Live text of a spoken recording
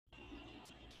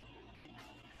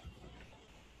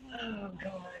Oh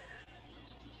God.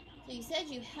 So you said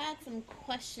you had some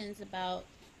questions about.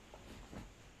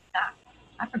 Ah,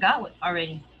 I forgot what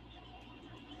already.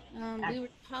 I, We were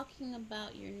talking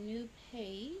about your new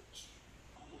page,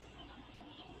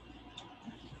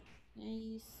 and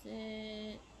you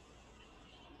said,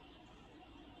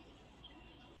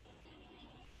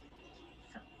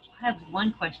 I have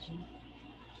one question.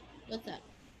 "What's up?"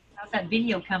 How's that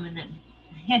video coming that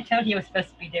Antonio was supposed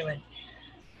to be doing?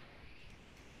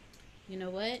 You know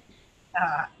what?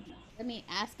 Uh, Let me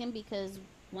ask him because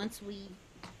once we,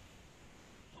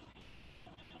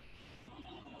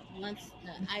 once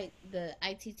the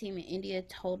IT team in India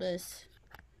told us,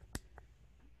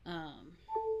 um,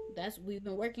 that's we've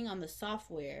been working on the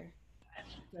software.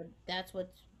 So that's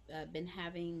what's been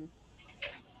having.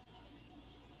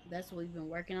 That's what we've been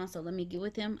working on. So let me get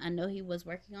with him. I know he was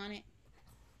working on it.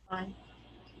 fine.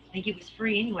 I think it was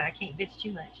free anyway. I can't bitch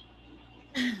too much.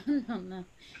 No, no,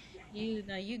 you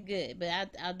know you good, but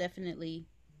I'll definitely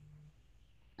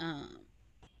um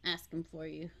ask him for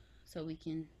you so we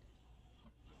can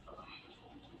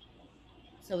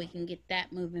get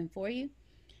that moving for you.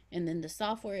 And then the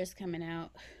software is coming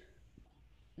out.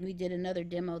 We did another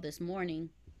demo this morning,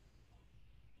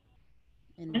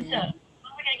 and What's then up?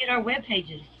 When are we gonna get our web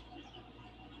pages?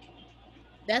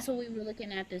 that's what we were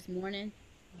looking at this morning.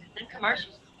 Them Uh,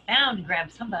 commercials bound to grab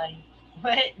somebody.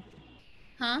 What?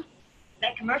 huh?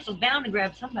 That commercial's bound to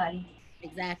grab somebody.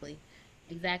 Exactly.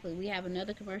 Exactly. We have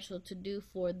another commercial to do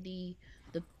for the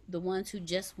ones who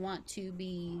just want to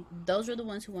be, those are the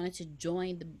ones who wanted to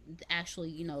join the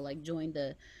actually, like join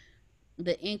the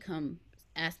income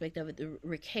aspect of it, the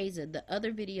Ricasa. The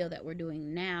other video that we're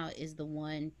doing now is the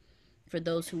one for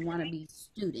those who want to be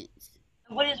students.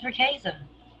 What is Ricasa?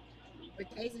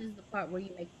 Ricasa is the part where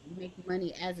you make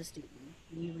money as a student.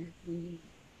 When you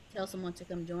tell someone to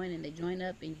come join and they join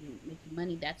up and you make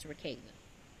money, that's Ricasa.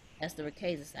 That's the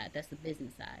Ricasa side. That's the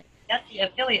business side. That's the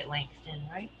affiliate links then,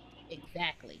 right?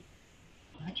 Exactly.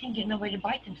 I can't get nobody to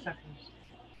bite them suckers.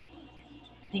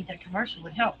 I think that commercial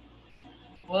would help.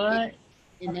 It, What?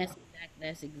 and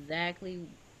that's exactly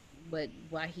what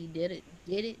why he did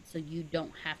it so you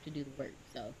don't have to do the work.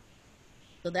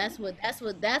 So that's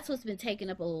what's been taking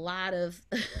up a lot of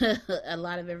a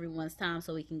lot of everyone's time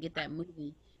so we can get that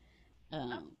moving.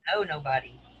 Um Oh,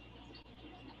 nobody.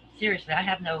 Seriously, I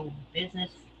have no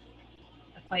business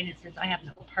acquaintances. I have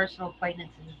no personal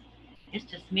acquaintances. It's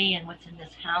just me and what's in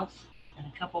this house and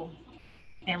a couple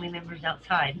family members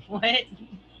outside. What?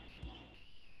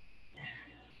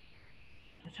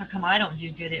 That's how come I don't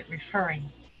do good at referring.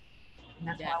 And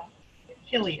that's why got I want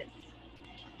affiliates.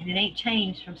 And it ain't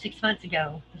changed from 6 months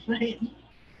ago.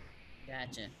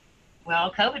 gotcha.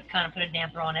 Well, COVID kind of put a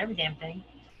damper on every damn thing.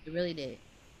 It really did.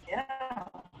 Yeah.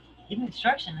 Even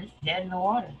construction is dead in the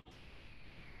water.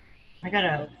 I got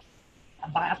Oh,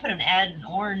 I put an ad in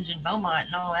Orange and Beaumont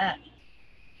and all that.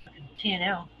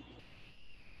 TNL.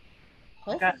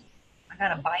 I got hopefully, I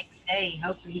got a hopefully bike today.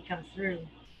 Hopefully he comes through.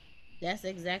 that's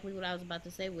exactly what I was about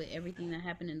to say with everything that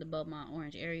happened in the Beaumont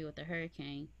Orange area with the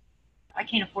hurricane. I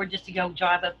can't afford just to go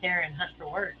drive up there and hunt for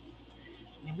work.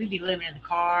 I mean, we'd be living in the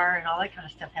car and all that kind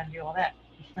of stuff, having to do all that.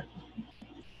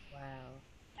 Wow.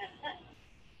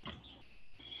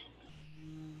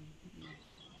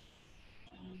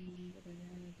 Let me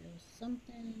there was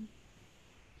something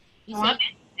you Well, I'm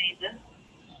said. in Ricasa.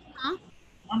 Huh?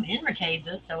 I'm in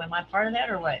Ricasa, so am I part of that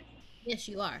or what? Yes,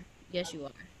 you are. Yes, you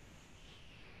are.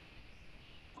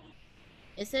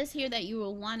 It says here that you were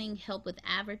wanting help with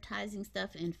advertising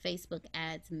stuff in Facebook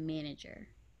Ads Manager.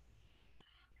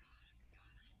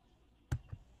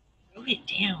 Wrote it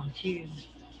down too.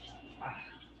 Ah.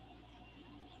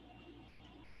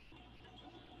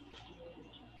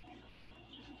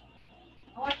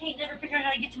 Oh, I can't never figure out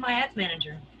how to get to my ads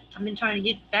manager. I've been trying to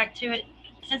get back to it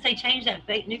since they changed that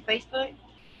new Facebook.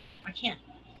 I can't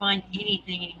find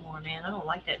anything anymore, man. I don't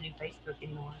like that new Facebook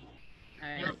anymore. All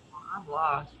Never, right, I'm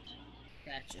lost.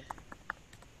 gotcha.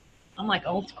 I'm like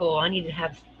old school. I need to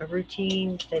have a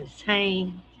routine, stay the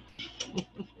same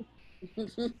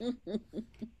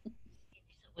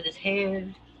with his hair.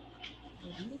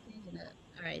 Let me change it up.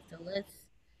 All right, so let's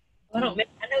I don't. do.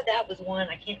 I know that was one.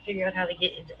 I can't figure out how to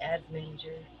get into Ads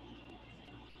Manager.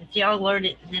 And see, I'll learn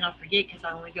it and then I'll forget because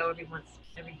I only go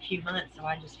every few months, so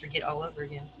I just forget all over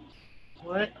again.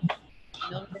 What?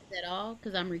 No worries at all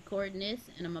because I'm recording this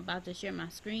and I'm about to share my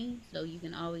screen, so you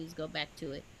can always go back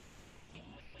to it.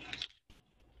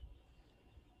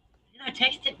 Didn't I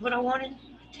text it what I wanted?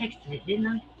 I texted it, didn't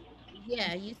I?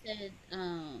 Yeah, you said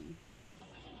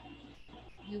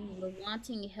you were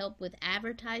wanting help with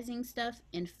advertising stuff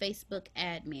in Facebook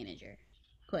Ad Manager.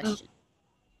 Oh, Question.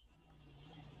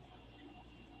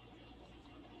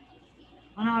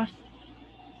 when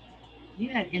you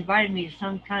had invited me to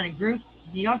some kind of group.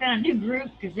 Y'all got a new group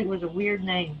because it was a weird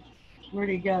name. Where'd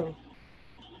it go?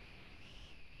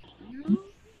 No, you don't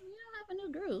have a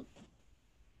new group.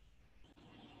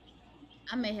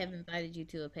 I may have invited you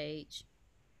to a page.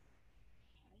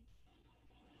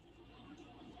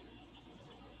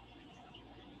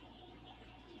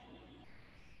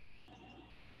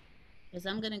 Because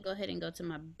I'm going to go ahead and go to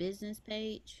my business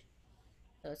page.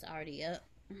 So it's already up.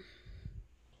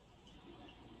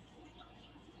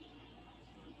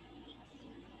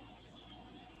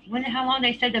 How long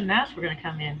they said the masks were gonna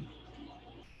come in?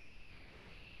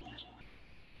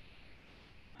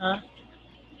 Huh?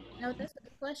 No, that's a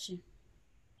good question.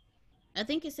 I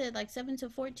think it said like 7 to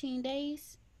 14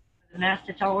 days. The masks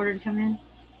that y'all ordered to come in?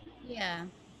 Yeah.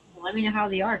 Well, let me know how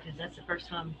they are because that's the first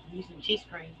time I'm using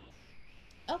Teespring.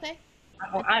 Okay.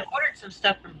 I ordered some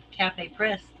stuff from Cafe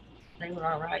Press. They were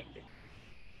all right.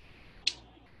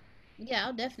 Yeah,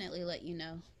 I'll definitely let you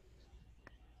know.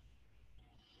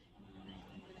 I'm going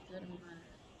to go to my business.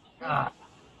 Ah,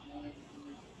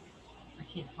 I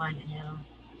can't find it now.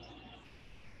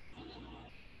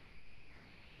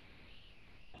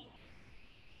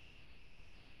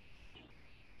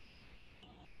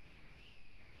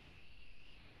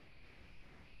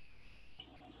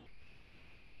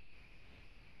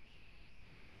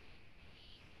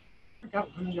 Oh,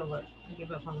 let me go look. I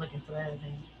give up on looking for that other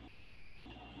thing.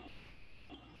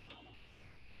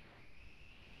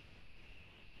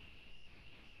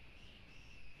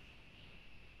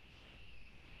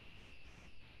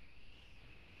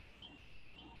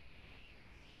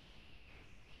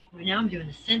 Right now I'm doing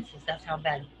the census. That's how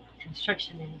bad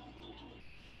construction is.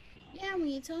 Yeah, when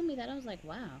you told me that, I was like,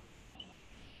 wow.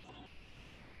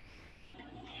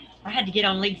 I had to get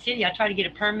on League City. I tried to get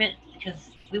a permit because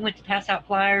we went to pass out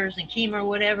flyers and chemo or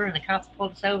whatever, and the cops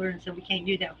pulled us over and said we can't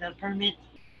do that without a permit.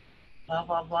 Blah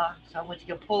blah blah. So I went to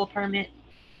go pull a permit,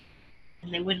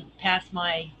 and they wouldn't pass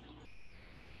my.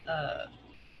 I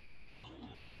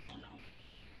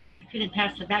couldn't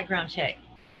pass the background check.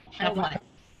 Oh, I'm like,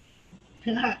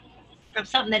 from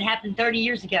something that happened 30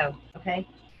 years ago. Okay,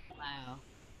 wow.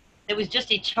 it was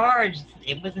just a charge.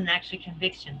 It wasn't actually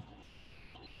conviction.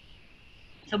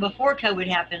 So before COVID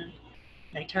happened,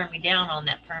 they turned me down on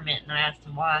that permit, and I asked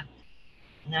them why.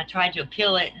 And I tried to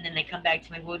appeal it, and then they come back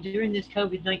to me. Well, during this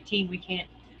COVID-19, we can't.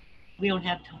 We don't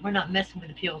have. We're not messing with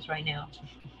appeals right now.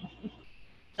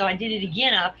 So I did it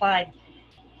again. I applied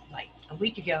like a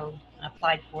week ago. I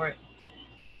applied for it,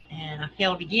 and I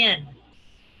failed again.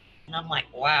 And I'm like,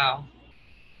 wow.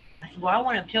 I said, well, I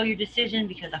want to appeal your decision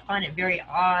because I find it very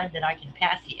odd that I can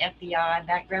pass the FBI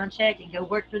background check and go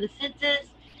work for the census,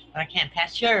 but I can't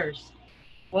pass yours.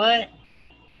 What?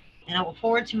 And I will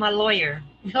forward to my lawyer.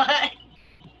 What?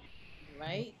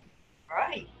 Right?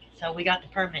 Right. So we got the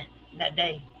permit that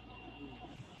day.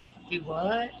 Do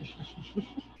what? Sweet.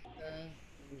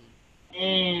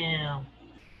 Damn.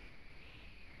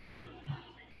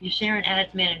 You're sharing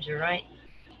ads manager, right?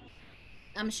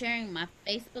 I'm sharing my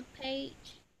Facebook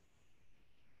page.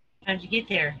 How'd you get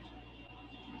there?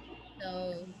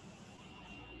 So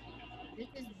this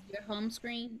is your home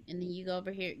screen, and then you go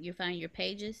over here, you find your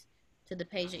pages to the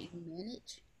page that you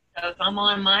manage. So if I'm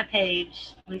on my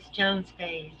page, Lisa Jones'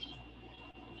 page,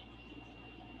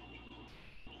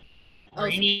 or Oh,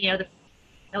 so, any other,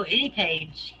 no, any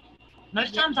page.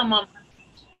 Most yeah, times I'm on,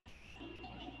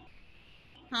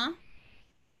 huh?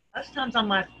 most times on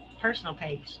my personal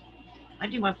page. I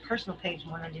do my personal page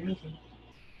more than I do anything.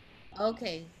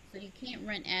 Okay, so you can't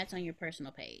run ads on your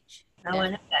personal page. No, I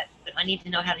That's know that, but I need to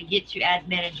know how to get to Ad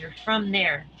Manager from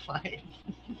there. I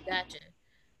gotcha.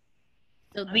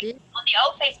 So mean, this, on the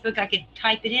old Facebook, I could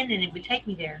type it in and it would take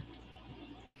me there.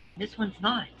 This one's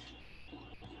not.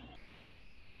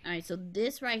 all right. So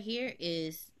this right here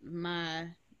is my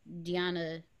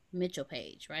Deanna Mitchell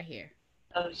page right here.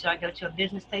 Oh, should I go to a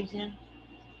business page then?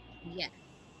 Yeah.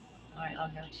 All right, I'll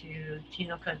go to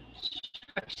Tino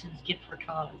Construction's Gift for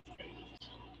Cause page.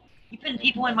 You putting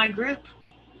people in my group?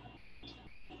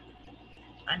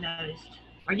 I noticed.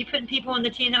 Are you putting people in the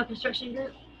TNL construction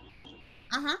group?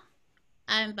 Uh huh.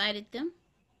 I invited them,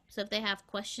 so if they have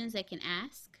questions, they can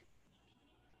ask.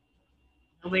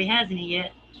 Nobody has any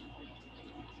yet.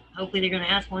 Hopefully they're going to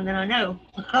ask one that I know.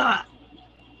 Right,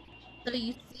 So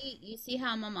you see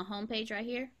how I'm on my homepage right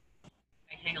here?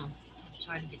 hang on. I'm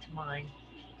trying to get to mine.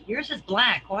 Yours is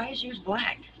black. Why is yours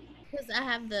black? Because I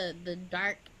have the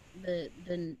dark the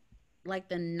like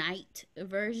the night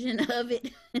version of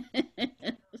it.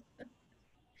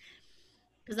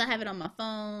 Because I have it on my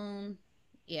phone.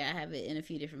 Yeah, I have it in a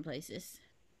few different places.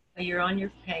 Oh, you're on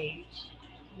your page.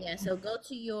 Yeah, so go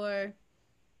to your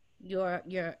your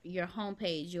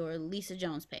homepage, your Lisa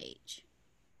Jones page.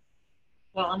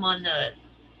 Well, I'm on the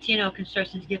TNO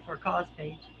Constructions Gift for a Cause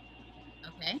page.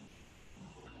 Okay.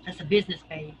 That's a business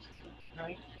page,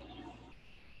 right?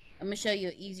 I'm gonna show you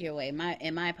an easier way.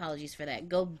 My apologies for that.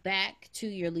 Go back to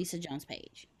your Lisa Jones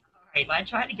page. All right, but I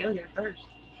tried to go there first.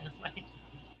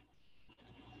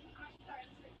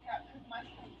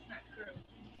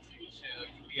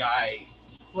 UBI.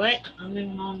 What? I'm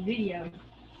in on video.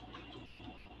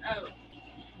 Oh.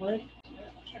 What?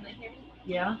 Can they hear me?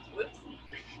 Yeah. Whoops.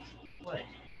 What?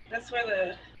 That's where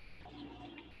the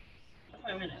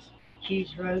appointment is.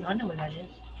 Keys Road. I know where that is.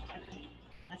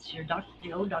 That's your doctor,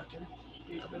 the old doctor.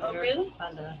 Oh, really?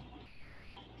 By the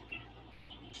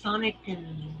Sonic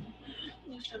and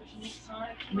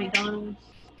Sonic McDonald's.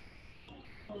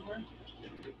 Over.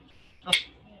 Oh,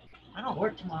 I don't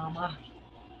work tomorrow, Ma.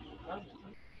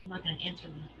 I'm not going to answer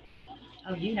them.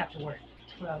 Oh, you have to work.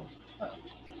 12. Oh.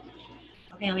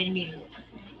 Okay, I'm in a meeting.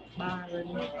 Bye,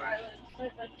 Linda.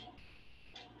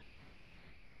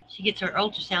 She gets her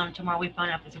ultrasound, and tomorrow we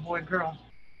find out if it's a boy or girl.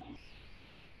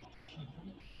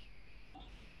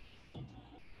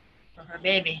 For her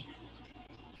baby.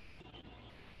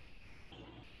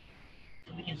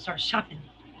 So we can start shopping.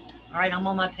 All right, I'm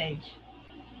on my page.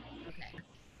 Okay.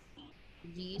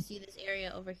 Do you see this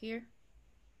area over here?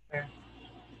 Where?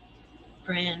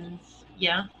 Friends.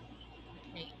 Yeah.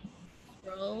 Okay.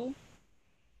 Scroll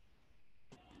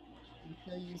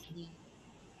until you see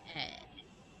add.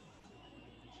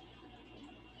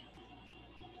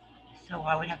 So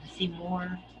I would have to see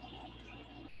more.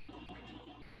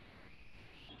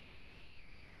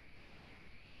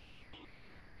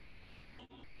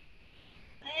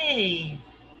 Hey,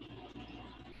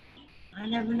 I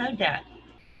never know that.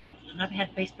 And I've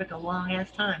had Facebook a long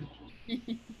ass time.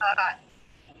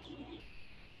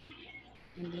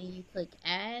 And then you click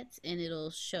ads and it'll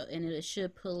show and it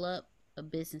should pull up a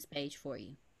business page for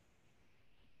you.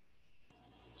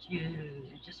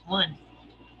 Just one.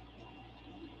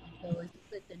 So if you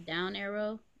click the down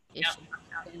arrow, it Yep. should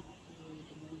send you to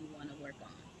the one you want to work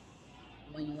on,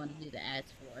 the one you want to do the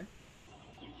ads for.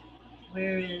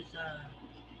 Where is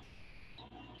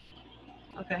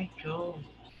okay, cool.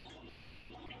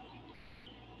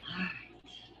 Alright.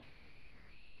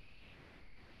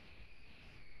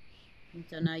 And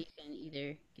so now you can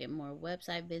either get more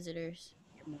website visitors,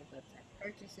 get more website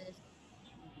purchases,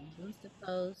 you can boost a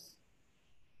post.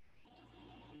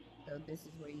 So this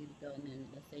is where you go, and then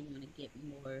let's say you want to get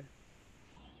more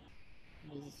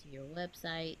visits to your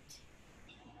website.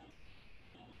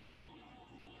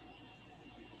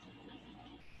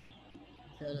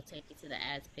 So it'll take you to the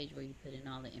ads page where you put in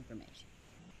all the information.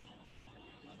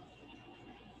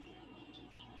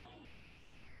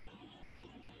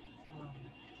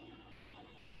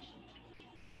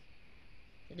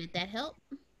 So did that help?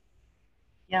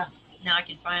 Yeah, now I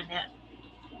can find that.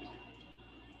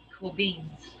 Cool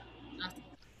beans. Awesome.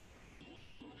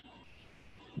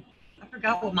 I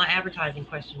forgot what my advertising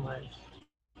question was.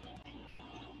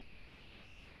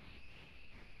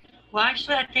 Well,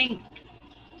 actually, I think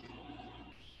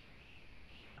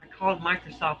I called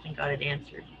Microsoft and got it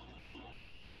answered.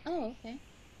 Oh, okay.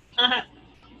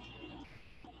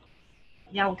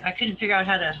 Yeah, I couldn't figure out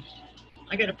how to.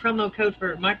 I got a promo code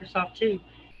for Microsoft too,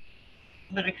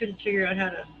 but I couldn't figure out how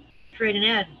to create an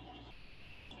ad.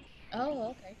 Oh,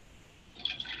 okay.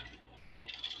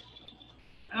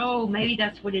 Oh, maybe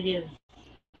that's what it is.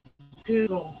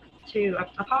 Google too.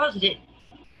 I paused it.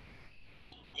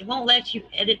 It won't let you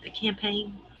edit the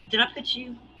campaign. Did I put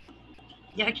you?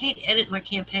 Yeah, I can't edit my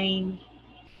campaign.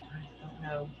 I don't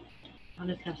know. I'm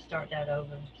just gonna start that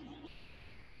over.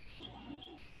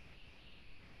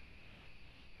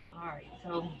 All right.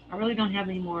 So I really don't have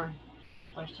any more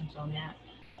questions on that.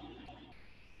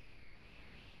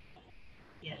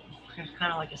 Yeah, it's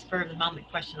kind of like a spur of the moment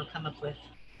question I'll come up with.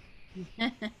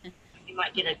 You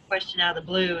might get a question out of the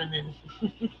blue and then.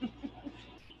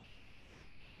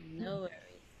 No worries.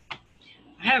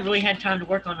 I haven't really had time to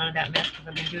work on none of that mess because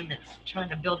I've been doing this, trying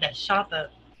to build that shop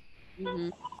up Mm-hmm.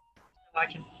 so I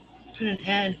can put an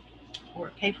ad for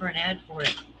it, pay for an ad for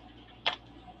it.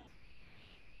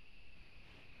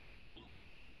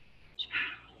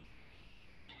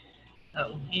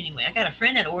 So anyway, I got a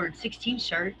friend that ordered 16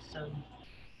 shirts, so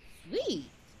Sweet.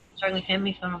 Struggling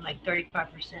Family Fund on like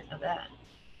 35% of that.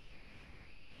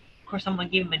 Of course, I'm gonna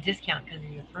give him a discount because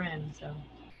he's a friend, so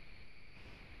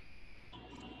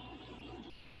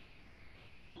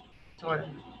sort of.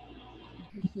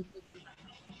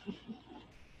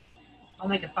 I'll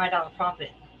make a $5 profit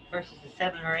versus a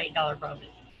 $7 or $8 profit.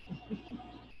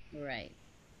 Right.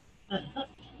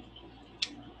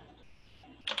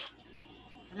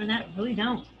 Other than that, I really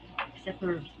don't. Except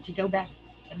for to go back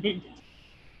a bit.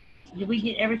 Did we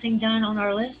get everything done on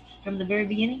our list from the very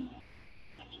beginning?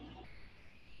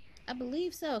 I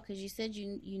believe so, because you said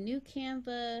you knew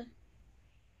Canva,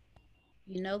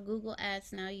 you know Google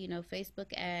Ads now, you know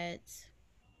Facebook ads.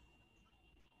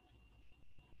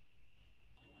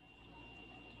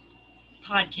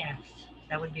 Podcasts.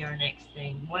 That would be our next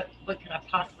thing. What could I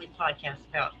possibly podcast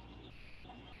about?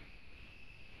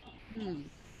 Hmm.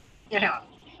 Yeah.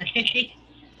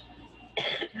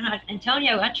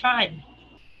 Antonio, I tried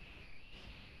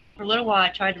for a little while. I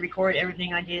tried to record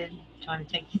everything I did, trying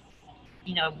to take,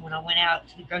 when I went out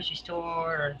to the grocery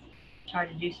store, or tried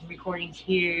to do some recordings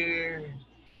here,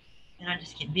 and I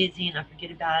just get busy and I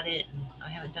forget about it, and I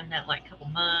haven't done that in like a couple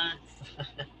months.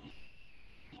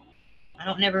 I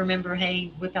don't never remember,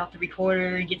 hey, whip out the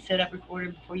recorder and get set up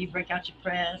recorder before you break out your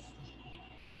press,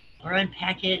 or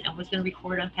unpack it. I was going to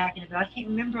record unpacking it, but I can't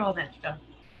remember all that stuff.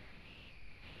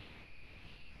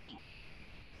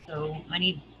 So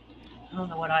I don't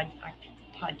know what I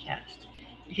podcast,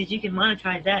 because you can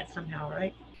monetize that somehow,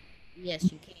 right? Yes,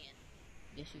 you can.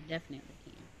 Yes, you definitely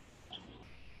can.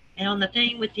 And on the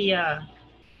thing with the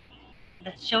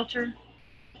that shelter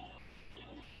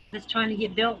that's trying to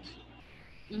get built,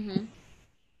 Mm-hmm.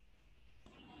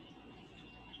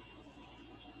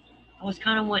 I was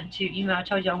kind of wanting to, I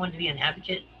told you I wanted to be an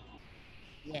advocate.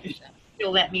 Yes.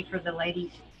 Still let me for the ladies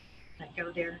that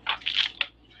go there,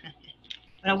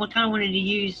 but I kind of wanted to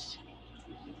use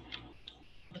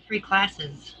the free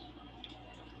classes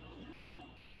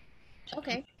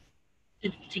Okay.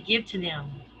 to give to them.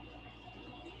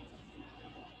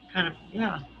 Kind of,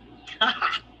 yeah.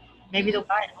 Maybe they'll Hmm.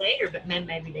 buy it later, but then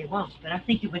maybe they won't. But I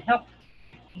think it would help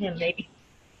them, Yeah, maybe.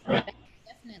 that would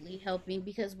definitely help me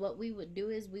because what we would do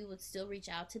is we would still reach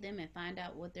out to them and find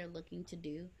out what they're looking to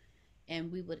do,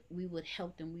 and we would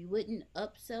help them. We wouldn't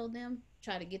upsell them,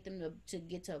 try to get them to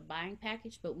get to a buying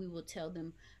package, but we will tell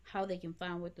them how they can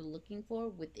find what they're looking for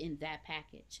within that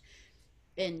package,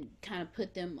 and kind of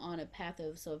put them on a path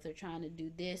of, so if they're trying to do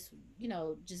this,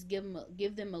 just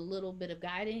give them a little bit of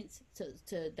guidance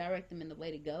to direct them in the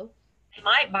way to go. They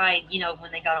might buy,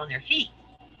 when they got on their feet.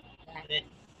 Exactly.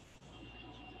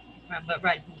 But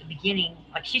right in the beginning,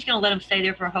 like she's going to let them stay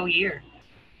there for a whole year.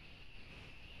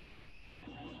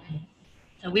 Right.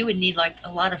 So we would need like a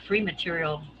lot of free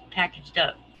material packaged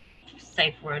up,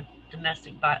 say for a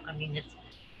domestic violence. I mean,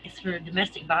 it's for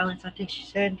domestic violence. I think she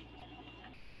said.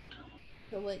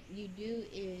 So what you do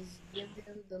is give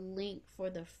them the link for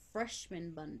the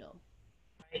freshman bundle.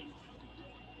 Right?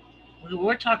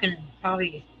 We're talking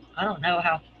probably. I don't know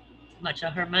how much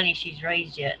of her money she's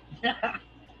raised yet.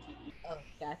 Oh,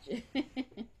 gotcha.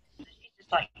 She's just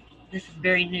like, this is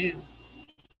very new,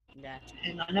 Gotcha.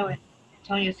 and I know it.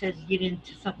 Antonio says get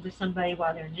into something with somebody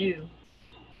while they're new,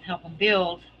 help them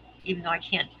build. Even though I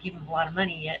can't give them a lot of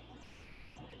money yet,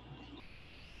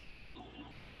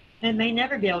 they may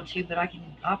never be able to, but I can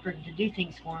offer to do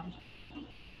things for them.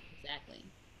 Exactly.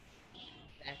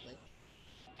 Exactly.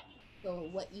 So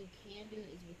what you can do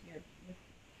is with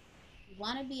you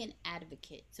want to be an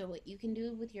advocate. So what you can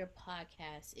do with your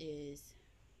podcast is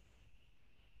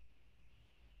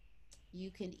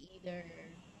you can either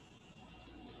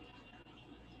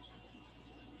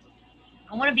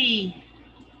I want to be.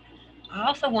 I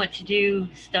also want to do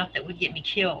stuff that would get me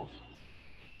killed,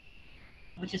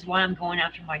 which is why I'm going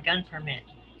after my gun permit.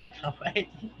 Right?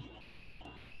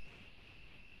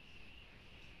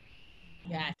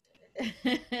 gotcha.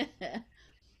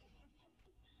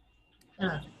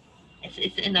 Huh. So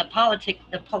It's in the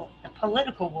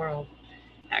political world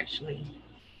actually,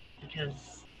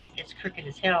 because it's crooked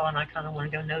as hell, and I kind of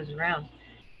want to go nose around.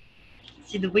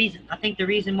 See, I think the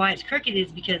reason why it's crooked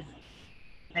is because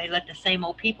they let the same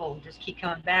old people just keep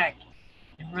coming back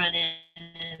and running,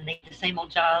 and they get the same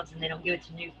old jobs, and they don't give it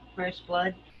to new fresh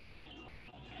blood.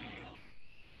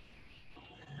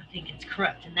 I think it's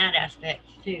corrupt in that aspect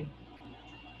too.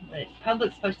 But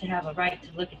public's supposed to have a right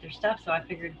to look at their stuff, so I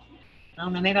figured, I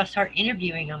don't know, maybe I'll start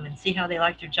interviewing them and see how they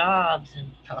like their jobs,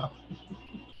 and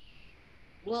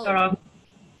well, start off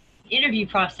interview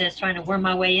process trying to worm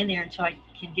my way in there until I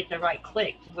can get the right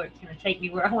click where it's going to take me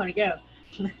where I want to go.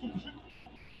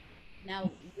 now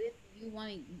with you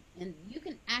wanting, and you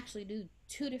can actually do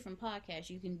two different podcasts.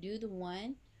 You can do the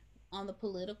one on the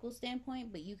political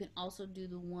standpoint, but you can also do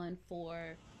the one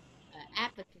for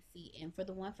advocacy. And for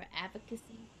the one for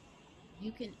advocacy,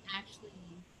 you can actually,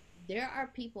 there are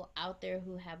people out there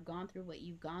who have gone through what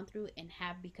you've gone through and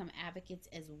have become advocates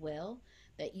as well,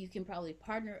 that you can probably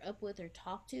partner up with or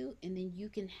talk to, and then you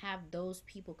can have those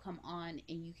people come on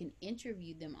and you can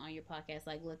interview them on your podcast,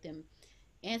 like let them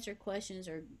answer questions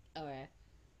or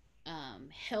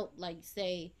help, like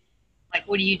say Like,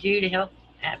 what do you do to help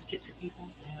advocate for people?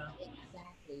 Yeah.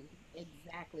 exactly,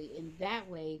 exactly. In that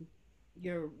way,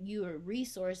 you're a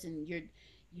resource, and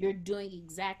you're doing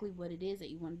exactly what it is that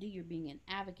you want to do. You're being an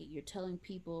advocate. You're telling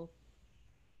people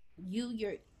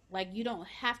you're like you don't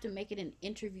have to make it an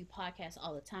interview podcast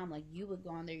all the time. Like you would go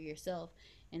on there yourself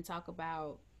and talk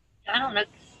about I don't know.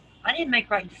 I didn't make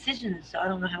right decisions, so I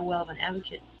don't know how well of an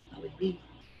advocate I would be,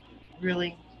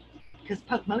 really. Because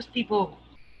most people,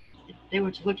 if they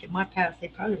were to look at my past, they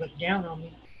probably look down on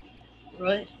me.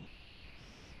 Right?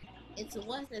 it's the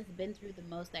ones that's been through the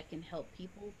most that can help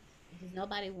people because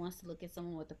nobody wants to look at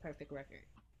someone with a perfect record.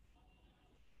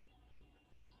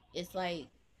 It's like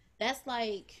that's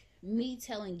like me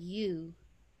telling you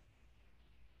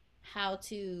how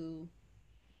to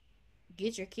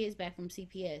get your kids back from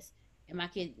CPS, and my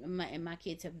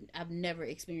kids have I've never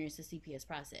experienced the CPS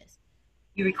process.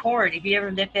 You record.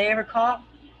 If they ever call,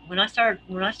 when I started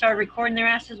recording their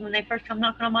asses when they first come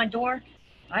knocking on my door,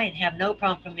 I didn't have no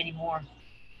problem from them anymore.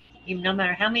 Even no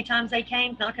matter how many times they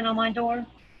came knocking on my door.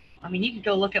 I mean, you could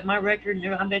go look at my record,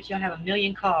 and I bet you I have a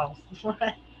million calls.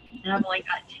 And I've only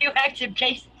got 2 active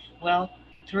cases. Well,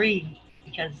 3,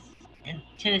 because in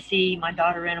Tennessee, my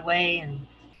daughter ran away, and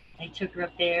they took her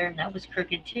up there, and that was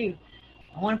crooked too.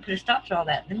 I want to put a stop to all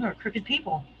that. Them are crooked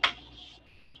people.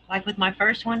 Like with my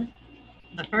first one,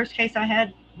 the first case I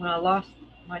had when I lost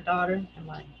my daughter, and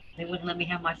they wouldn't let me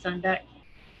have my son back.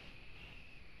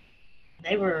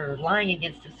 They were lying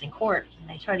against us in court, and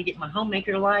they tried to get my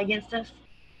homemaker to lie against us.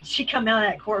 She come out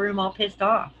of that courtroom all pissed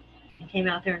off, and came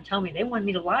out there and told me they wanted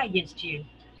me to lie against you.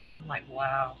 I'm like,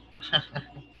 wow. So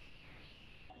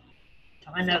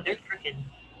I So know they're crooked,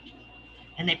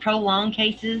 and they prolong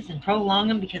cases and prolong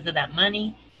them because of that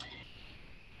money.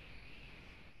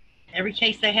 Every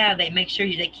case they have, they make sure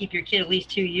they keep your kid at least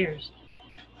 2 years.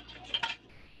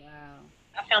 wow.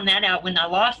 I found that out when I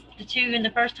lost the 2 in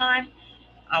the first time.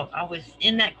 I was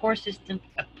in that court system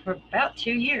for about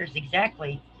 2 years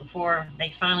exactly before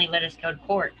they finally let us go to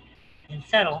court and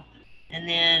settle. And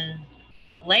then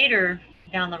later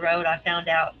down the road, I found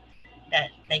out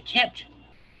that they kept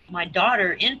my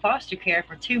daughter in foster care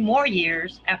for 2 more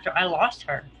years after I lost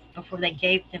her before they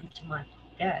gave them to my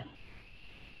dad.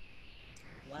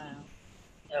 Wow.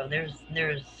 So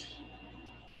there's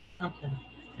something,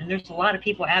 and there's a lot of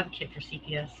people advocate for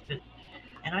CPS,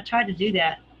 and I tried to do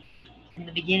that in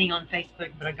the beginning on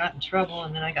Facebook, but I got in trouble,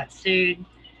 and then I got sued,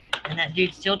 and that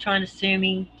dude's still trying to sue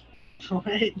me. What?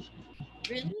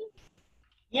 Really?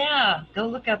 Yeah, go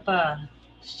look up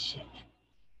shit.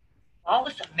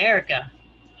 Lawless America.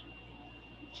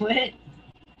 What?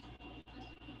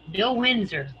 Bill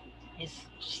Windsor is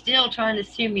still trying to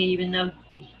sue me, even though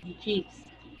he keeps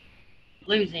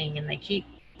losing, and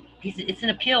it's an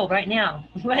appeal right now.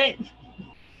 What?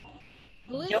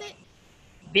 Who is it?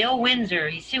 Bill Windsor.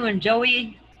 He's suing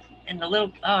Joey and the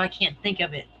little. Oh, I can't think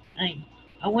of it.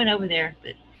 I went over there,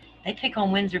 but they pick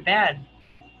on Windsor bad.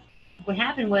 What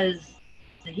happened was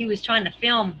that he was trying to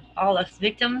film all us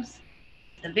victims,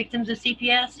 the victims of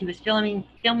CPS. He was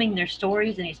filming their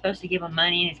stories, and he's supposed to give them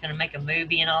money, and he's going to make a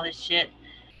movie and all this shit.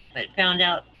 But found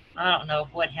out, I don't know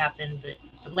what happened, but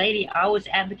the lady I was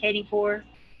advocating for,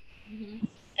 Hmm.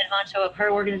 head honcho of her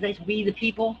organization, We the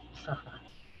People,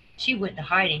 she went to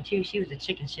hiding too. She was a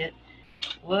chicken shit.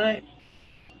 What?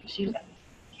 She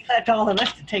left all of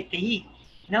us to take the heat.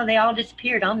 No, they all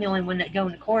disappeared. I'm the only one that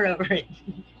going to court over it.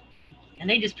 And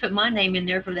they just put my name in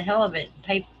there for the hell of it,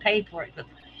 paid for it. But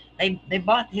they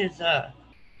bought his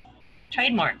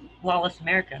trademark, Lawless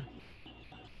America,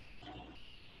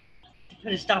 to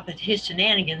put a stop at his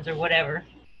shenanigans or whatever.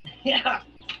 Yeah.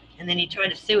 And then he tried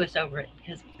to sue us over it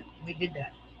because we did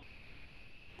that.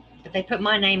 But they put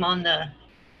my name on the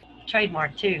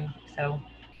trademark too, so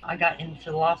I got into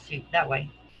the lawsuit that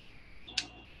way.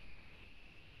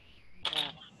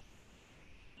 Wow.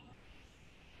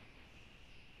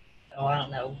 So I don't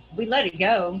know. We let it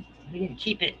go. We didn't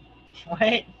keep it.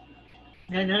 What?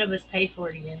 No, none of us paid for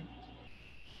it again.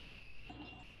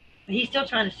 But he's still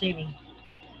trying to sue me.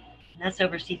 And that's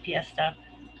over CPS stuff.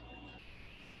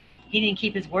 He didn't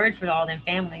keep his word for all them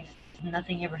families.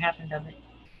 Nothing ever happened of it.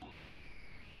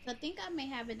 So I think I may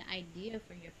have an idea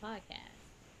for your podcast.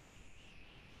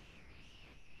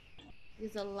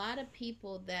 There's a lot of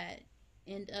people that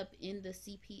end up in the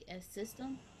CPS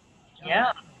system don't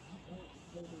Yeah.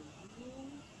 don't know the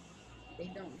rules. They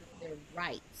don't know their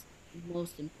rights.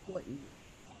 Most importantly.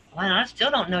 Well, I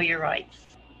still don't know your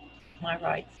rights. My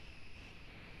rights.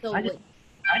 So I just what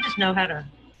I just know how to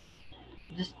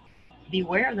just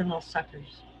beware of them little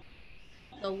suckers.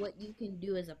 so what you can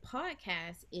do as a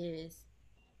podcast is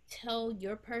tell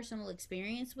your personal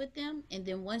experience with them, and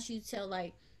then once you tell,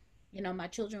 like, my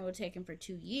children were taken for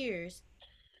 2 years,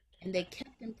 and they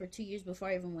kept them for 2 years before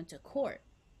I even went to court.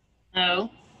 No,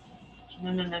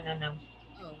 no, no, no, no, no.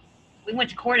 Oh, We went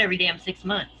to court every damn 6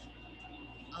 months.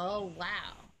 oh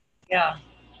wow. Yeah.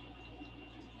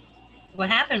 What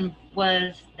happened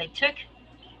was they took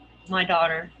my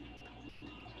daughter,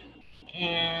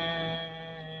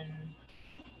 and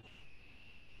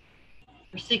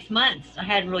for 6 months I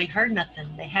hadn't really heard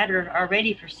nothing. They had her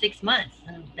already for 6 months,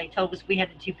 and they told us we had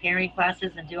to do parenting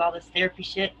classes and do all this therapy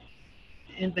shit.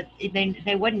 But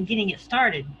they wasn't getting it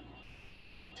started.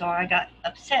 So I got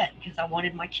upset because I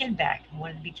wanted my kid back. I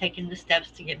wanted to be taking the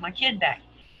steps to get my kid back.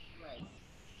 Right.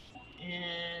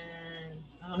 And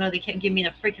I don't know, they kept giving me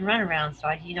the freaking runaround. So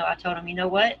I told them, you know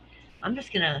what? I'm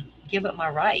just gonna give up my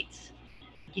rights,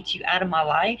 get you out of my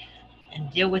life, and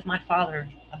deal with my father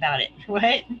about it.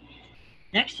 What?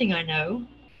 Next thing I know,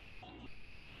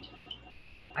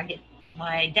 I get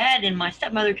my dad and my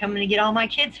stepmother coming to get all my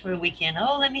kids for the weekend.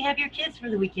 Oh, let me have your kids for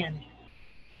the weekend.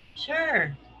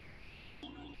 Sure.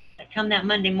 Come that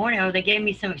Monday morning, they gave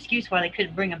me some excuse why they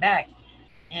couldn't bring them back.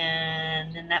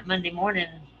 And then that Monday morning,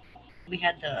 we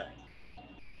had a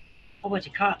whole bunch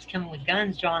of cops coming with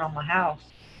guns drawn on my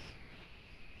house.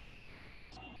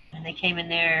 And they came in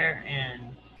there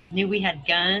and knew we had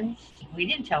guns. We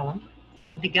didn't tell them.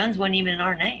 The guns weren't even in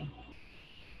our name.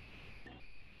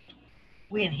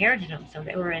 We inherited them, so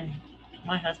they were in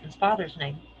my husband's father's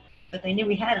name. But they knew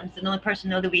we had them, so the only person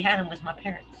to know that we had them was my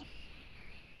parents.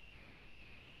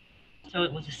 So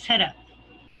it was a setup.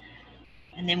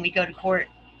 And then we go to court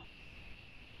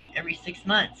every 6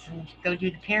 months and go do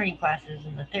the parenting classes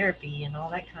and the therapy and all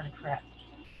that kind of crap.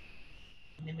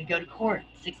 And then we go to court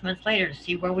 6 months later to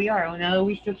see where we are. Oh no,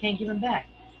 we still can't give them back.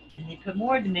 And they put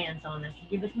more demands on us and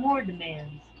give us more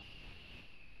demands.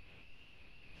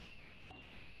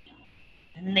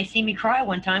 And then they see me cry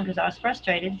one time because I was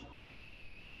frustrated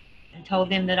and told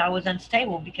them that I was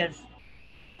unstable because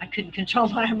I couldn't control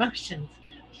my emotions.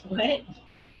 What?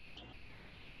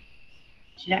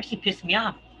 She actually pissed me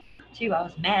off too. I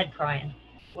was mad crying.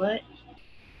 What?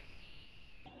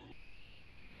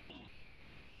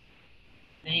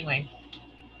 Anyway.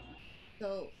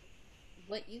 So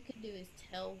what you can do is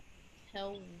tell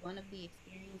one of the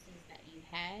experiences that you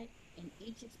had, and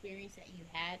each experience that you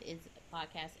had is a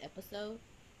podcast episode.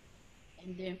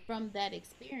 And then from that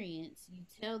experience, you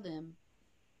tell them,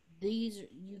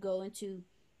 you go into,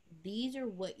 these are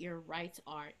what your rights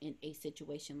are in a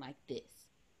situation like this.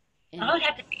 I And don't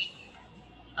have to be.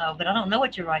 Oh, but I don't know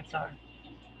what your rights are.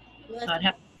 well, So that's I'd the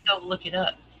have point. to go look it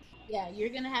up. Yeah, you're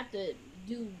going to have to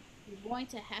do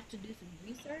some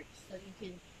research so you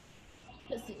can,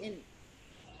 because in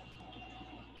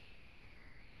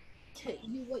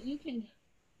what you can,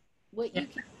 Yeah, is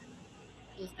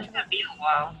it's tell gonna be a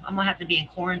while. I'm gonna have to be in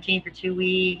quarantine for 2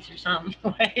 weeks or something.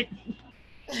 Right?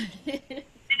 them. Didn't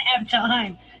have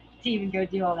time to even go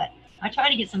do all that. I tried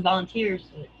to get some volunteers,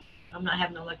 but I'm not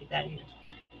having a look at that either.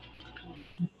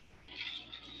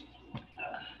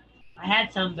 I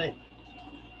had some, but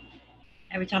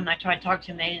every time I tried to talk to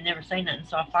them, they didn't never say nothing,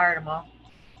 so I fired them all.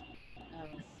 Oh.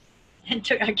 And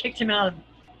I kicked him out.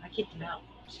 I kicked him out.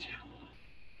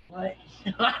 What?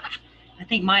 I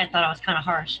think Maya thought I was kind of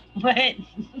harsh. What?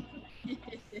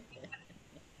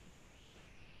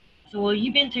 So, well,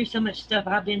 you've been through so much stuff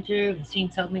I've been through and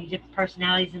seen so many different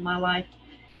personalities in my life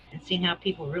and seen how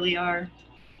people really are.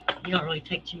 You don't really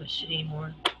take too much shit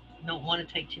anymore. You don't want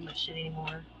to take too much shit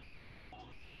anymore.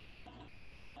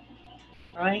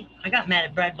 Right? I got mad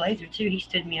at Brad Blazer too. He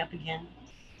stood me up again.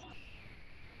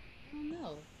 Oh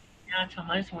no. Now I told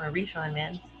him I just want a refund,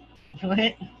 man.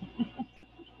 What?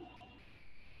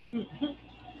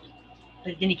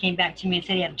 But then he came back to me and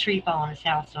said he had a tree fall on his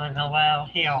house. So I know, well,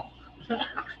 hell. Oh wow.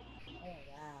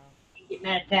 Get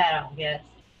mad at that, I don't guess.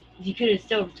 You could have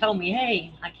still told me,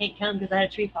 hey, I can't come because I had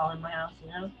a tree fall in my house, you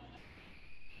know?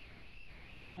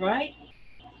 Right?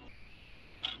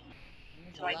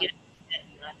 There's a So I lot. get it. And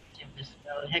I just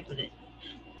go the heck with it.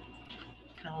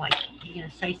 Kind of like, you're going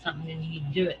to say something, then you need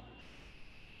to do it.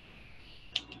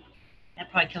 That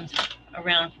probably comes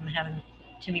around from having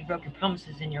too many broken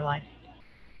promises in your life.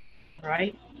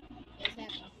 Right? It does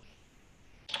happen.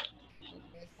 It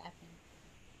does happen.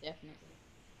 Definitely.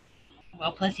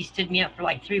 Well, plus he stood me up for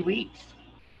like 3 weeks,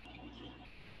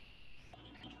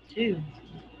 too.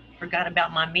 Forgot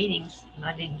about my meetings, and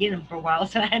I didn't get them for a while,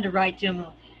 so I had to write to him,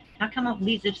 how come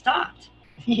these have stopped?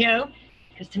 You know?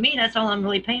 Because to me, that's all I'm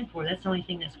really paying for. That's the only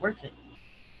thing that's worth it,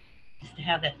 is to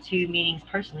have that 2 meetings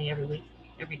personally every week,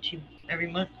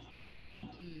 every month.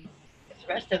 Mm. The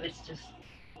rest of it's just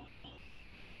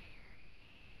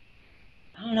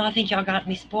I don't know. I think y'all got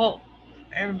me spoiled.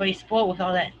 Everybody's spoiled with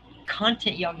all that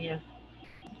content y'all give.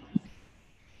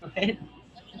 Right?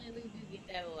 Definitely do get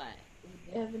that a lot.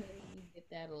 We definitely do get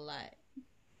that a lot.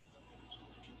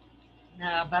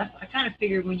 No, but I kind of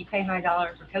figured when you pay high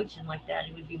dollar for coaching like that,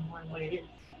 it would be more than what it is.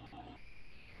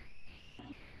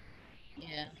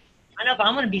 Yeah. I know if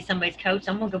I'm going to be somebody's coach,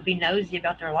 I'm going to go be nosy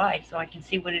about their life so I can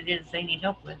see what it is they need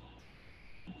help with.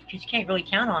 Because you can't really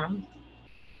count on them.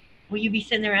 Will you be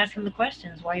sitting there asking the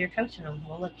questions while you're coaching them?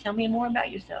 Well, look, tell me more about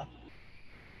yourself,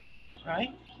 right?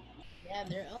 Yeah,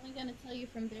 they're only going to tell you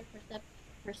from their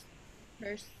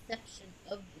perception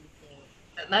of themselves.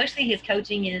 But mostly his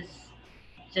coaching is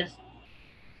just,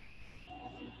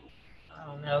 I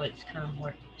don't know, it's kind of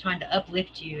more trying to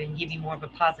uplift you and give you more of a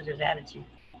positive attitude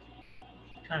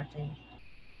kind of thing.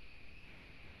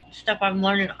 Stuff I'm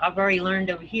learning, I've already learned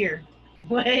over here.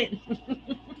 What?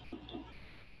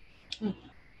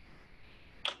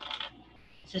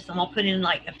 It's just I'm gonna put in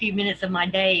like a few minutes of my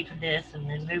day for this and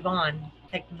then move on.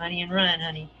 Take the money and run,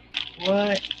 honey.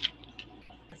 What?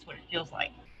 That's what it feels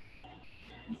like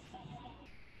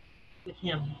with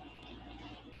him.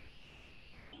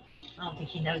 I don't think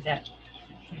he knows that.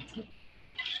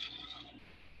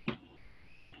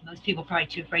 Most people are probably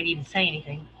too afraid to even say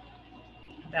anything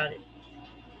about it.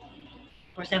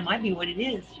 Of course, that might be what it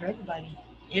is for everybody.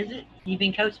 Is it? You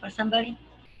been coached by somebody?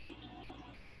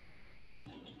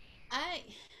 I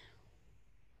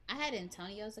I had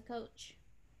Antonio as a coach.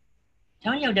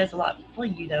 Antonio does a lot for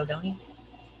you, though, don't he?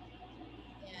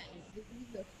 Yeah,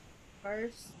 and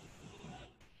first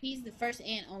he's the first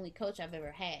and only coach I've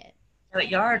ever had. But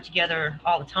y'all are together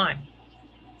all the time,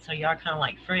 so y'all are kind of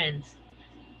like friends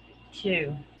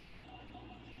too.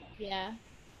 Yeah.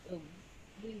 Um,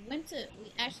 we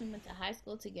actually went to high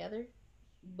school together,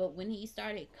 but when he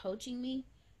started coaching me,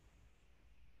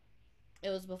 it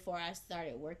was before I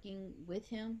started working with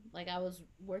him. Like I was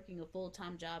working a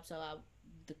full-time job, so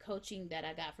the coaching that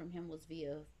I got from him was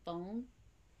via phone.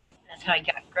 That's how he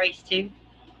got Grace too.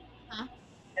 Huh?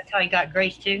 That's how he got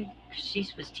Grace too. She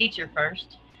was teacher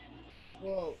first.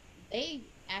 Well, they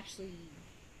actually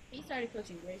he started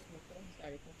coaching Grace before he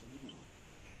started coaching me.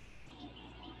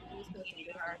 He was coaching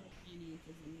Grace on her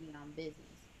finances and me on business.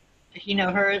 Did you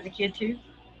know her as a kid too?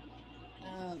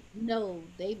 No,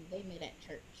 they met at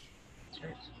church.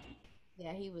 Church.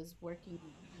 Yeah, he was working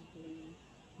doing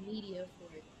media for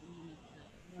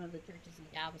one of the churches in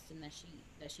Galveston that she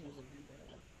was a member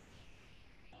of.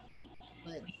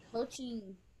 But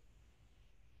coaching,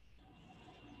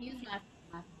 he was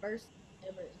my first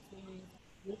ever experience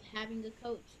with having a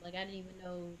coach. Like I didn't even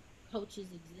know coaches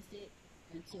existed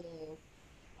until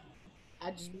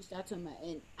I just reached out to him,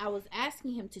 and I was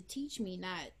asking him to teach me,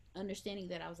 not understanding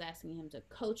that I was asking him to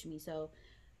coach me. So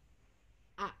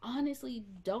I honestly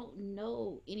don't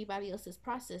know anybody else's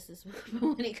processes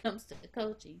when it comes to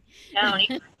coaching. I don't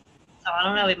either. So I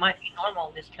don't know. It might be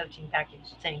normal this coaching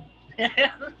package thing.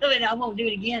 I won't do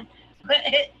it again. But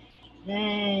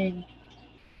dang,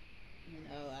 you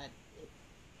know, I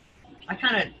I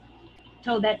kind of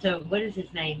told that to what is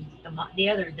his name? The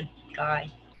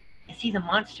guy. Is he the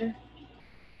monster?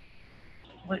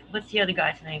 What's the other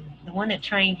guy's name? The one that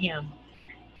trained him.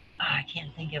 Oh, I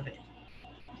can't think of it.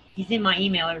 He's in my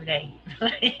email every day,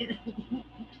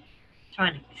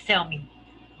 trying to sell me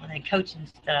on that coaching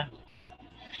stuff.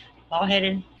 Ball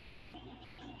headed.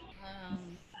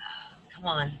 um Come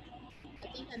on. I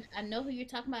think I know who you're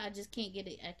talking about. I just can't get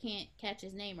it. I can't catch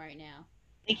his name right now.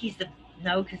 I think he's the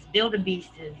no, because Build a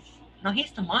Beast is no.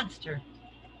 He's the monster.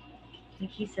 I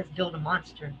think he says Build a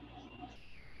Monster.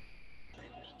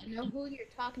 I know who you're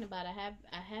talking about. I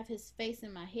have his face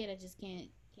in my head. I just can't.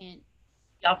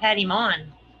 Y'all had him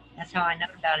on. That's how I know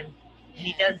about him. And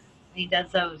Yeah, he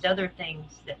does those other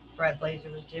things that Brad Blazer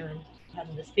was doing,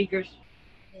 having the speakers.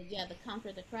 yeah. The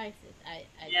Conquer the Crisis. I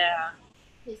Yeah,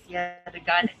 his yeah, the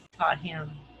guy that taught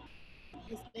him.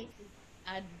 his face is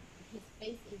I his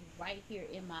face is right here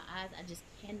in my eyes. I just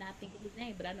cannot think of his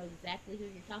name, but I know exactly who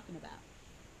you're talking about.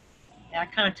 Yeah, I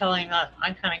kind of told him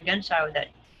I'm kind of gun shy with that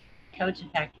coaching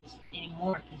package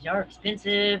anymore because y'all are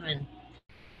expensive and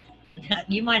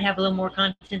you might have a little more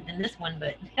content than this one,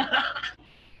 but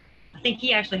I think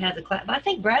he actually has a class. But I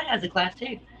think Brad has a class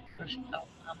too for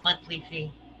a monthly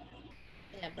fee.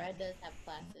 Yeah, Brad does have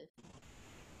classes.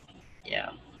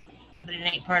 Yeah, but it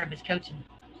ain't part of his coaching.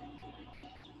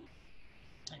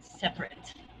 It's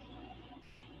separate.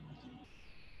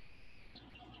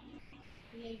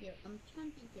 Yeah, I'm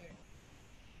trying to think your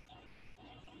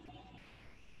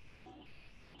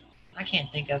I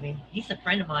can't think of him. He's a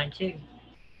friend of mine too.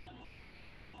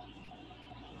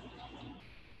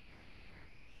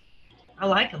 I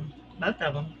like them, both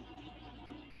of them.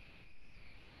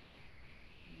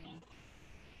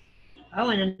 Oh,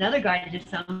 and another guy did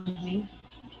something to me.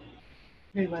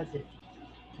 Who was it?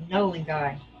 The Nolan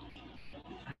guy.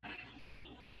 I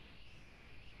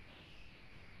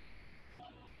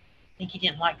think he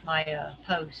didn't like my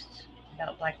posts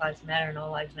about Black Lives Matter and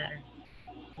All Lives Matter.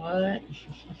 What?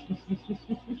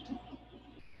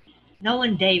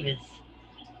 Nolan Davis.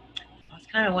 I was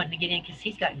kind of wanting to get in because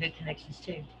he's got good connections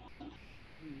too.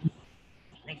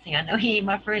 Next thing I know, he ain't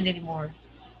my friend anymore.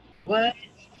 What?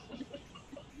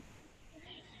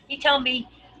 He told me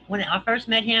when I first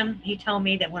met him, he told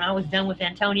me that when I was done with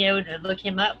Antonio to look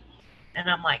him up. And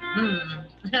I'm like,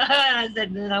 I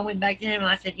said, then I went back to him and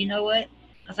I said, you know what?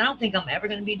 I said, I don't think I'm ever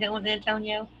going to be done with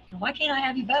Antonio. Why can't I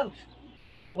have you both?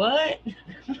 What?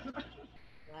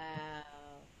 Wow.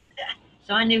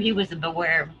 So I knew he was a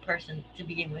beware person to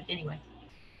begin with anyway.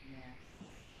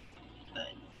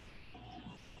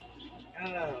 Yeah.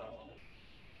 Oh.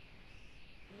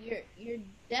 You're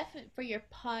definitely for your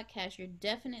podcast. You're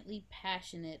definitely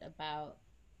passionate about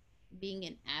being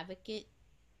an advocate.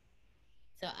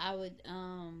 So I would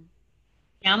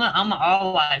Yeah, I'm an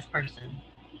all wise person.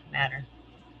 Matter.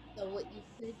 so what you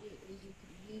could do is you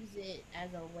could use it as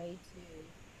a way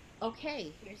to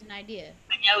okay, here's an idea.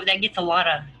 I know that gets a lot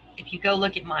of, if you go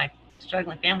look at my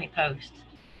struggling family post,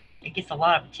 it gets a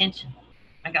lot of attention.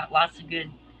 I got lots of good,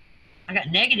 I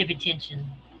got negative attention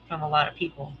from a lot of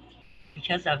people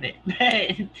because of it.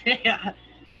 I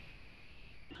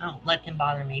don't let them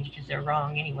bother me because they're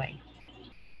wrong anyway.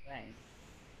 Right.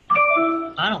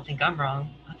 I don't think I'm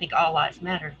wrong. I think all lives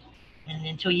matter. And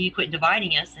until you quit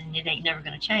dividing us, and it ain't never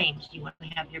going to change. You want to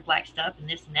have your black stuff and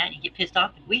this and that, and you get pissed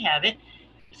off if we have it.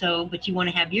 So, but you want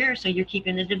to have yours, so you're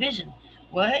keeping the division.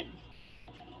 What?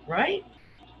 Right?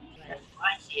 That's Right. how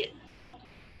I see it.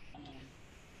 Yeah.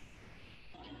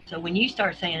 So when you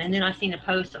start saying, and then I seen a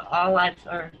post, all lives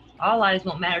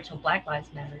won't matter till Black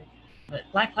Lives Matter, but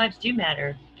Black lives do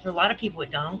matter. For a lot of people,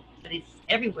 it don't, but it's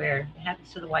everywhere. It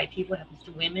happens to the white people. It happens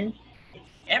to women. It's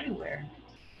everywhere.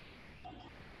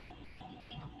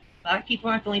 Black people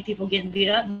aren't the only people getting beat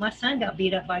up. My son got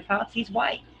beat up by cops. He's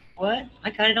white. What? I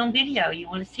got it on video. You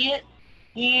want to see it?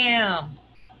 Yeah.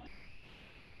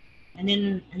 And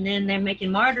then they're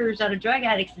making martyrs out of drug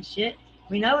addicts and shit.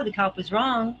 We know the cop was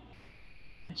wrong,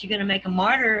 but you're gonna make a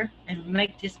martyr and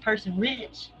make this person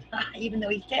rich, even though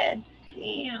he's dead.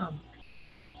 Damn.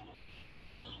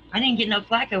 I didn't get no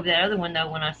flack over that other one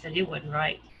though when I said it wasn't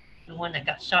right. The one that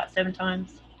got shot 7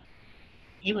 times.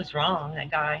 He was wrong. That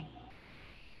guy.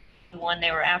 The one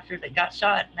they were after that got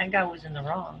shot. That guy was in the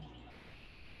wrong.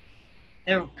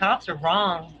 Their cops are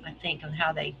wrong, I think, on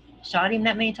how they shot him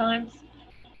that many times.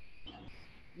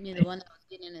 You mean the one that was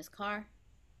getting in his car?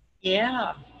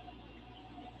 Yeah,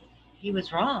 he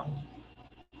was wrong.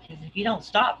 Because if you don't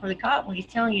stop for the cop when he's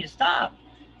telling you to stop,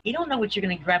 you don't know what you're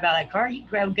going to grab out of that car. You can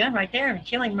grab a gun right there and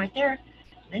kill him right there.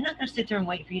 They're not going to sit there and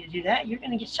wait for you to do that. You're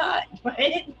going to get shot.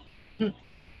 Right?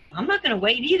 I'm not going to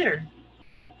wait either.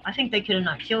 I think they could have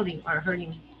not killed him or hurt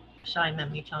him, shot him that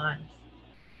many times.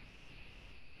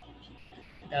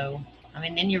 So, I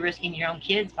mean, then you're risking your own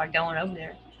kids by going over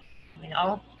there. I mean,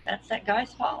 that's that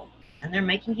guy's fault. And they're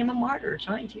making him a martyr,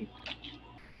 trying to.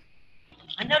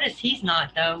 I noticed he's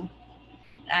not, though.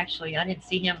 Actually, I didn't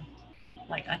see him.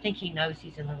 Like, I think he knows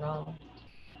he's in the wrong.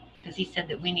 Because he said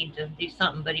that we need to do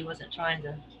something, but he wasn't trying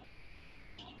to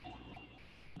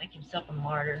make himself a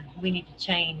martyr. We need to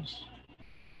change.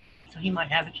 So he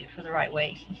might advocate for the right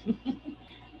way.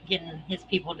 Getting his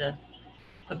people to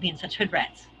quit being such hood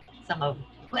rats. Some of them.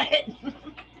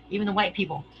 Even the white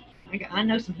people. I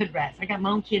know some hood rats. I got my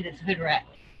own kid that's a hood rat.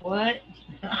 What?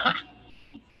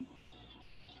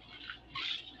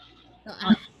 So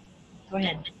Go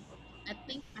ahead. I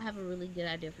think I have a really good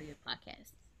idea for your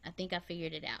podcast. I think I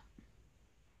figured it out.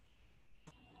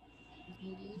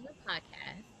 You can use your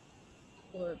podcast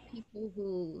for people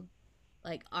who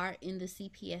like are in the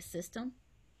CPS system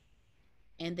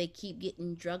and they keep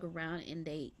getting drug around and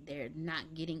they're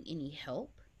not getting any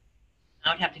help.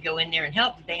 I would have to go in there and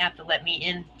help, but they have to let me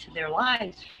into their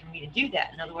lives for me to do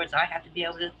that. In other words, I have to be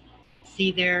able to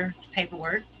see their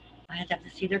paperwork. I have to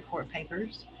see their court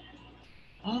papers.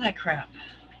 All that crap.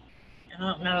 I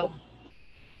don't know.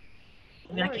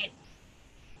 I mean, I can't.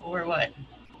 Or what?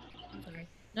 I'm sorry.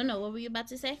 No, what were you about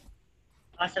to say?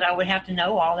 I said I would have to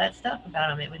know all that stuff about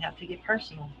them. It would have to get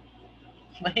personal.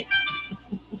 Like,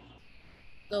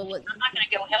 So what? I'm not going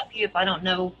to go help you if I don't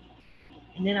know.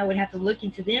 And then I would have to look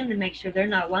into them to make sure they're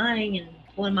not lying and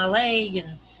pulling my leg.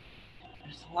 And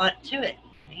there's a lot to it.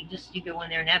 You go in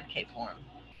there and advocate for them.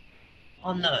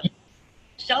 On the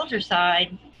shelter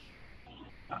side,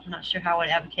 I'm not sure how I would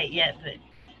advocate yet, but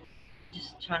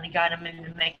just trying to guide them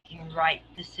into making right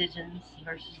decisions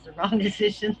versus the wrong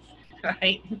decisions,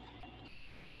 right?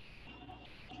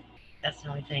 That's the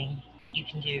only thing you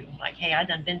can do. Like, hey, I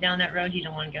done been down that road. You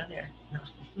don't want to go there. No.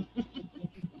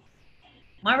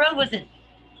 My road wasn't.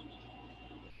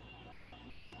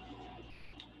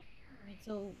 All right,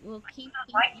 so we'll keep I'm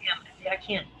not like thinking. them. See, I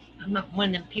can't. I'm not one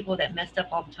of them people that messed up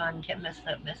all the time and kept messing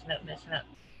up, messing up, messing up.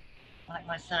 Like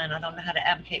my son, I don't know how to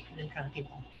advocate for them kind of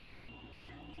people.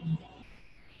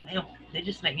 They don't. They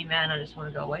just make me mad. And I just want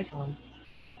to go away from them.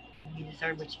 You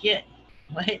deserve what you get.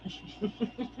 What? I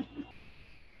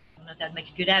don't know if that'd make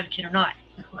a good advocate or not.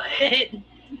 What?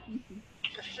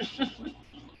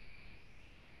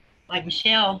 Like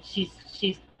Michelle, she's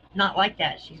not like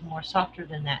that. She's more softer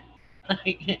than that.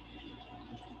 Like,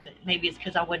 maybe it's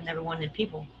because I wasn't ever one of the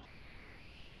people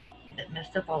that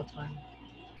messed up all the time.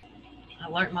 I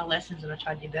learned my lessons and I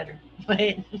tried to do better. But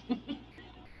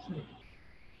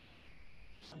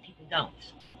some people don't.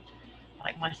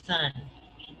 Like my son,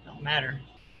 it don't matter.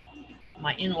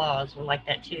 My in-laws were like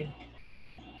that too.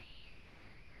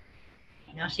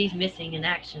 Now she's missing in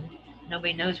action.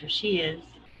 Nobody knows where she is.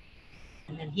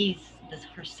 And then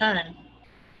her son,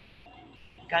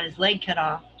 got his leg cut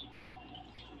off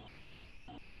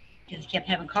because he kept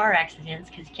having car accidents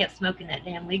because he kept smoking that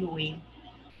damn legal weed.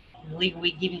 And the legal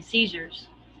weed gave him seizures.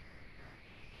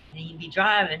 And he'd be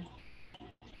driving.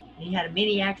 And he had a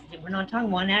mini accident. We're not talking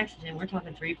one accident. We're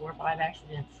talking 3, 4, 5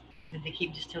 accidents. But they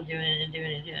keep just still doing it and doing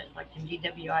it and doing it. Like them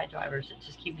DWI drivers that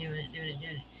just keep doing it, doing it,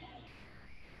 doing it.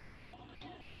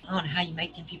 I don't know how you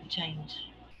make them people change.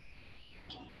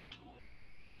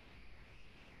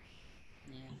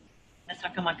 Yeah. That's how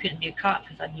come I couldn't be a cop,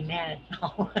 because I'd be mad.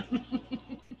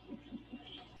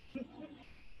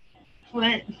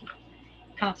 What?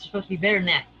 Cops are supposed to be better than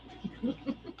that.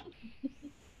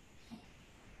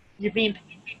 You're being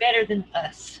better than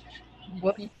us.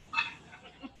 What? You're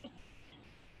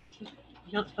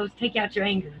not supposed to take out your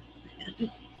anger.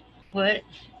 What?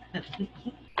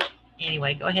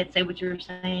 Anyway, go ahead, say what you were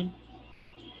saying.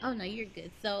 Oh no, you're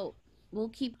good. So we'll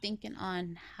keep thinking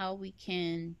on how we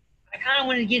can. I kind of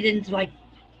wanted to get into like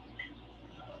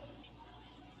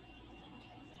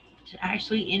to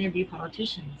actually interview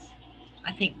politicians.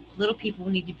 I think little people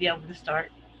need to be able to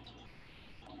start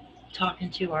talking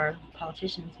to our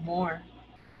politicians more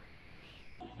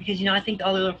because I think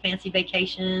all the little fancy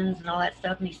vacations and all that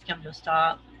stuff needs to come to a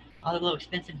stop. All the little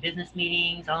expensive business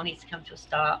meetings all needs to come to a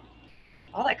stop.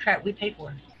 All that crap we pay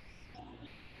for.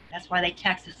 That's why they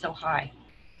tax us so high.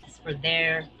 It's for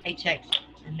their paychecks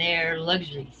and their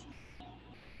luxuries.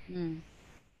 Mm.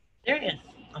 Serious.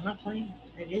 I'm not playing.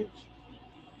 It is.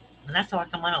 And that's how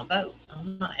come I don't vote.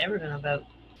 I'm not ever going to vote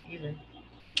either.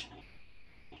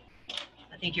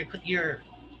 I think you're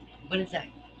what is that?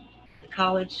 The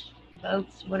college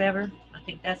votes, whatever. I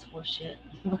think that's horseshit.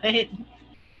 What?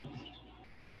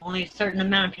 Only a certain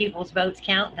amount of people's votes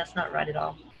count. That's not right at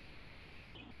all.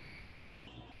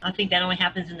 I think that only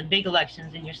happens in the big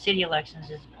elections. In your city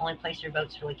elections is the only place your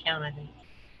votes really count, I think.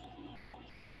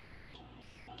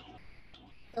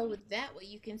 So with that, what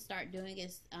you can start doing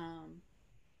is,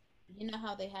 you know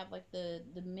how they have like the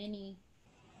mini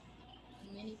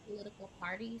political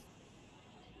parties,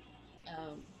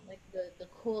 like the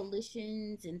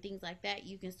coalitions and things like that.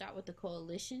 You can start with the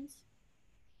coalitions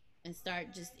and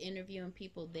start just interviewing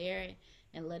people there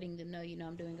and letting them know,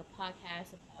 I'm doing a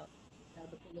podcast about,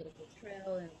 the political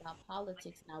trail and about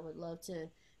politics, and I would love to,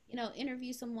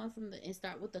 interview someone from the and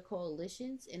start with the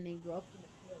coalitions and then grow from the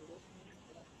coalitions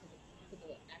up to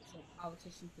the actual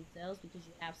politicians themselves, because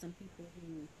you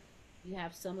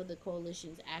have some of the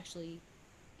coalitions actually,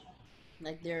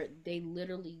 like they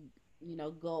literally,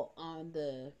 go on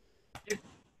the They're,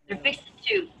 they're uh, fixing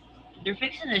to they're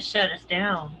fixing to shut us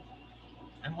down.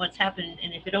 And what's happened,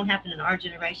 and if it don't happen in our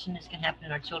generation, it's gonna happen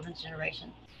in our children's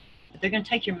generation. But they're gonna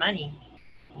take your money.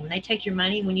 When they take your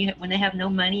money, when they have no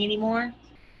money anymore,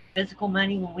 physical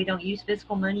money, when we don't use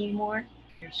physical money anymore,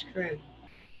 you're screwed.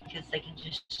 Because they can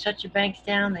just shut your banks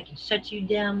down, they can shut you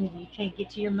down, and you can't get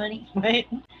to your money, right?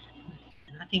 And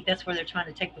I think that's where they're trying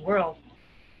to take the world.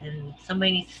 And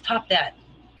somebody needs to stop that.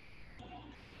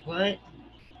 What?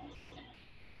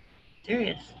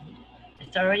 Serious.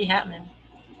 It's already happening.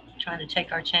 Trying to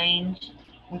take our change.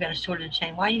 We got a shortage of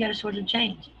change. Why you got a shortage of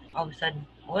change? All of a sudden.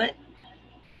 What?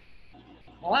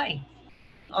 Why?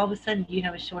 All of a sudden you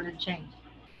have a shortage of change.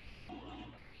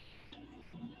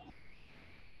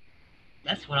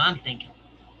 That's what I'm thinking.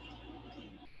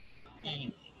 okay.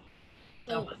 Anyway,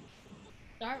 so So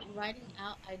start writing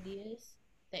out ideas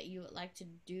that you would like to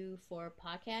do for a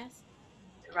podcast.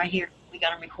 right here, we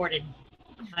got them recorded.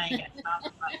 I ain't got to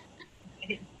stop.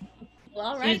 Well,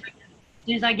 all As soon as right. we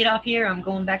soon as I get off here, I'm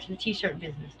going back to the t-shirt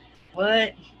business.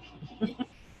 What? And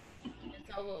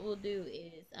so what we'll do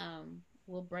is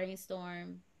we'll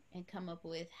brainstorm and come up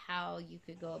with how you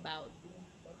could go about doing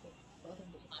both of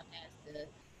the podcasts,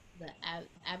 the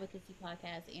advocacy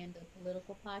podcast and the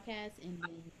political podcast, and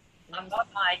then I brainstorm. bought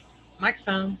my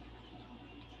microphone.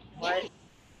 What? Yay! I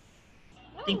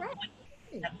All think right.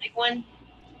 that big one.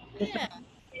 Yeah.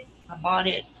 I bought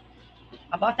it.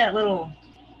 I bought that little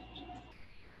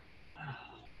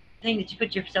thing that you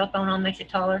put your cell phone on, makes it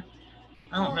taller.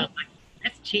 I don't Oh, really like it.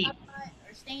 That's cheap. tripod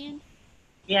or stand?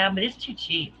 Yeah, but it's too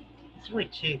cheap. It's really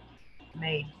cheap.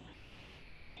 Made.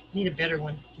 Need a better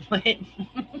one. Start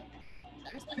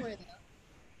somewhere though.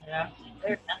 Yeah,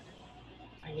 there's nothing,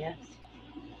 I guess.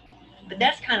 But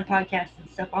that's the kind of podcasting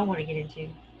stuff I want to get into.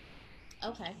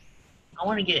 Okay. I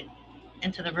want to get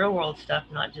into the real world stuff,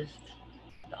 not just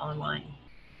the online.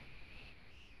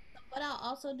 What I'll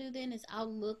also do then is I'll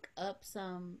look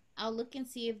and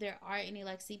see if there are any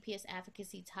like CPS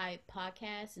advocacy type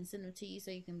podcasts and send them to you so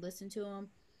you can listen to them,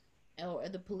 or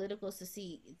the politicals to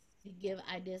see, to give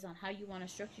ideas on how you want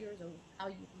to structure yours or how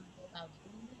you want to go about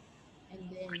doing it. And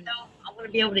then, I want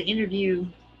to be able to interview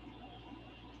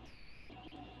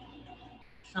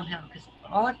somehow because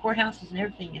all our courthouses and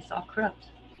everything is all corrupt.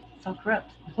 It's all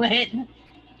corrupt. I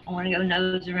want to go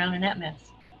nose around in that mess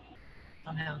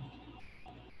somehow.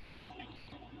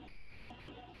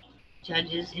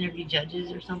 Judges, interview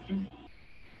judges or something.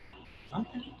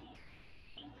 Something.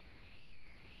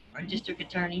 Or district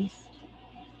attorneys.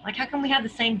 Like, how come we have the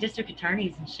same district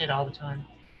attorneys and shit all the time?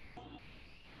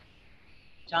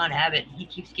 John Abbott, he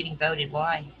keeps getting voted.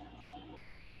 Why?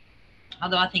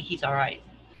 Although I think he's all right,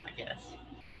 I guess.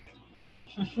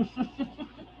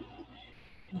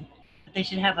 But they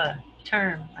should have a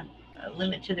term, a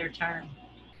limit to their term,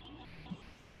 all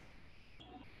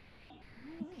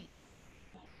right,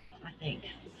 I think.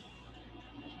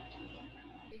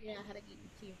 figure out how to get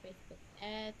into your Facebook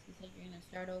ads. You said you're gonna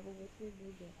start over with your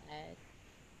Google ads,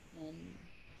 and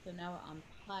so now we're on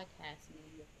podcasting.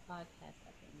 Your podcast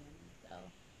up and running. So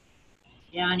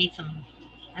Yeah, I need some,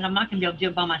 and I'm not going to be able to do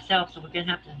it by myself, so we're going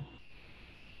to have to,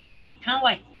 kind of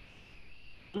like,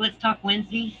 let's talk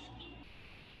Wednesdays.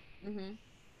 mm-hmm.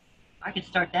 I could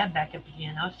start that back up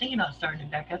again. I was thinking about starting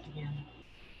it back up again.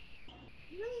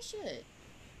 You really should.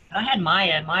 I had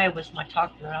Maya. Maya was my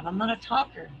talker. I'm not a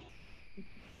talker.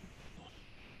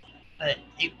 But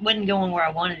it wasn't going where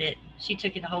I wanted it. She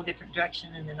took it a whole different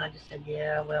direction, and then I just said,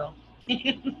 yeah, well.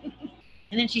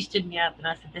 And then she stood me up, and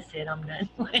I said, that's it, I'm done.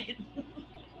 I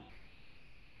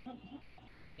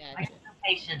have Gotcha. no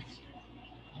patience.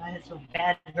 That's a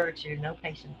bad virtue, no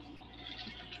patience.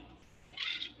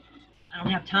 I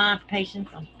don't have time for patience.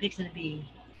 I'm fixing to be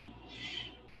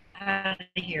out of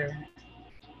here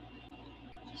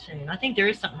soon. I think there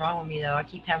is something wrong with me, though. I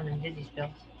keep having them dizzy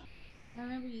spells. I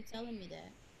remember you telling me that.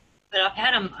 But I've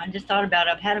had them, I just thought about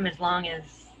it, I've had them as long as,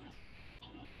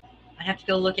 I have to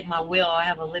go look at my will. I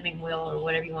have a living will, or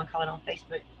whatever you want to call it, on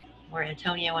Facebook, where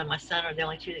Antonio and my son are the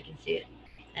only two that can see it.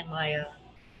 And my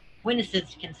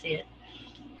witnesses can see it.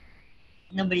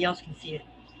 Nobody else can see it.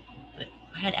 But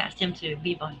I had asked him to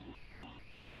be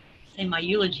say my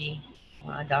eulogy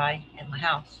when I die at my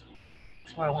house.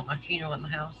 That's where I want my funeral, at my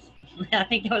house. I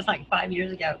think that was like 5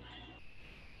 years ago.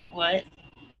 What?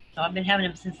 So I've been having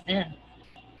them since then,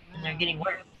 and they're Wow. getting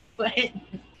worse. But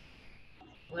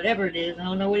whatever it is, I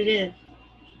don't know what it is.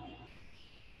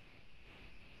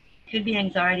 Could be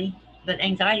anxiety, but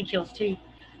anxiety kills too.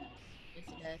 Yes, it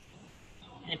does.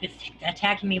 And if it's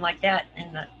attacking me like that,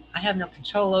 and I have no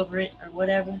control over it or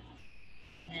whatever,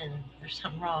 then there's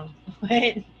something wrong.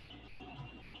 I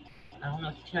don't know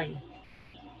what to tell you.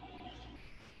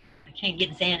 I can't get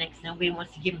Xanax. Nobody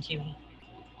wants to give them to me.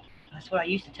 That's what I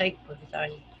used to take for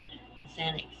anxiety,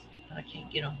 Xanax, but I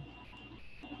can't get them.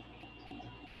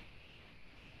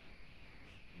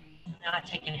 Now I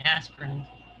take an aspirin,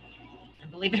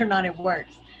 and believe it or not, it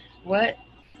works. What?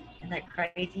 Isn't that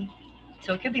crazy?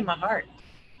 So it could be my heart.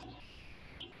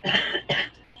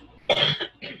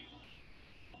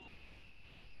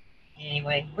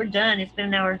 Anyway, we're done. It's been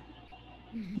an hour.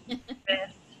 All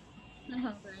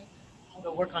right. I'll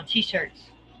go work on t-shirts.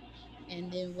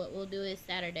 And then what we'll do is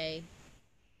Saturday,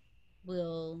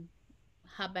 we'll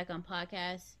hop back on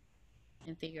podcast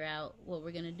and figure out what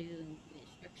we're gonna do and get it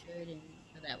structured, and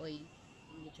so that way you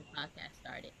can get your podcast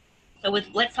started. So with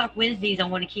Let's Talk Wednesdays, I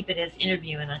want to keep it as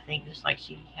interviewing, I think, just like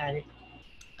she had it.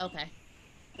 Okay.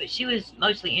 But she was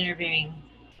mostly interviewing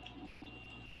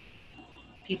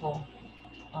people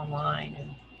online,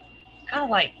 and kind of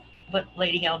like what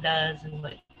Lady Hell does, and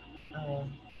what,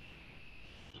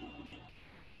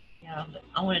 yeah, but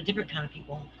I want a different kind of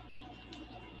people.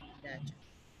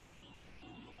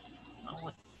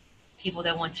 people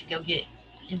that want to go get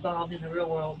involved in the real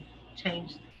world,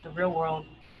 change the real world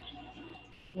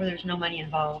where there's no money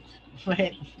involved,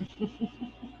 but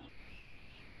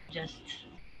just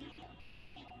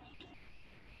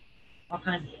all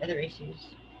kinds of other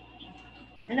issues.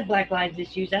 And the Black Lives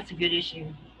issues, that's a good issue.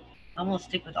 I'm gonna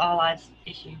stick with all lives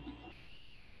issue.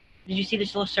 Did you see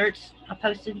this little shirts I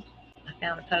posted? I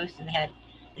found a post and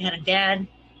they had a dad.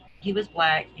 He was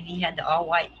black and he had the all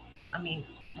white,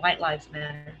 white lives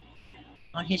matter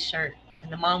on his shirt.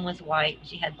 And the mom was white.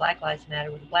 She had Black Lives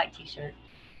Matter with a black T-shirt.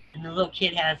 And the little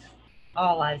kid has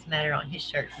all lives matter on his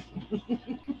shirt.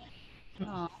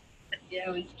 Oh, Yeah,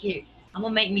 it was cute. I'm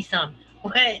gonna make me some.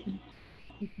 What?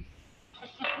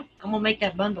 I'm gonna make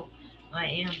that bundle. I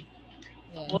am.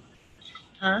 yeah. Well,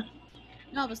 huh?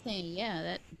 No, I was saying,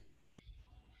 yeah,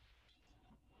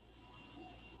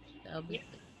 that'll be Yeah,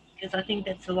 good. because I think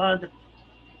that's a lot of the.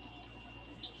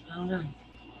 I don't know.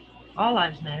 All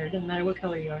lives matter. It doesn't matter what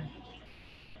color you are,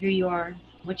 who you are,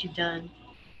 what you've done.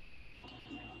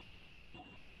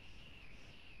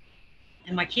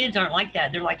 And my kids aren't like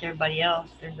that. They're like everybody else.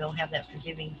 They don't have that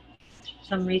forgiving. For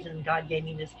some reason, God gave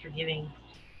me this forgiving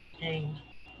thing,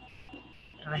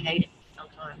 and I hate it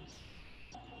sometimes.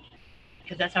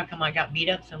 Because that's how come I got beat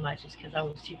up so much. Is because I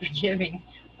was too forgiving.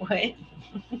 What?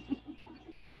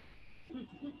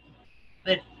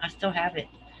 But I still have it.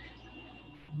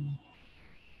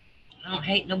 I don't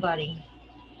hate nobody.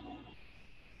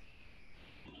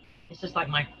 It's just like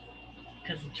my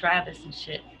cousin Travis and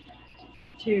shit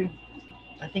too.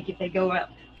 I think if they go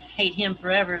up hate him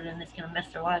forever, then it's gonna mess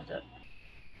their lives up.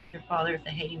 Their father, if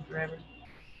they hate him forever.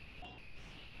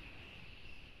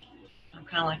 I'm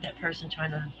kind of like that person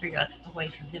trying to figure out a way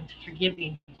for them to forgive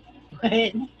me,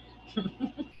 but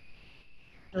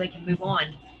so they can move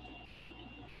on.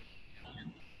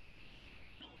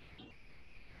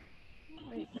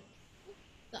 All right.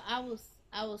 So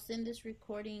I will send this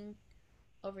recording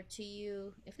over to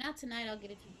you. If not tonight, I'll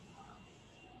get it to you tomorrow.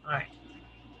 All right.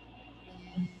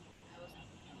 And I will see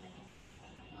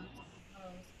you on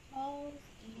tomorrow's calls,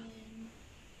 and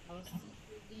I will see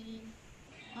you again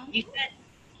on You Monday. said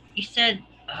you said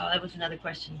oh that was another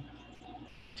question.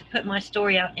 To put my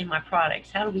story out in my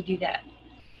products. How do we do that?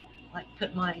 Like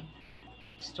put my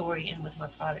story in with my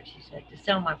products. You said to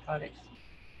sell my products.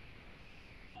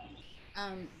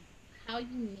 Um, how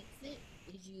you mix it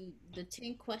is the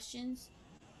 10 questions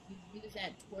you use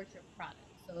that towards your product.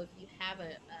 So if you have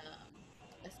a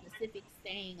specific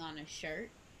saying on a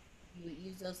shirt, you would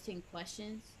use those 10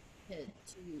 questions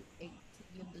to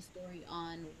give the story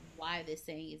on why this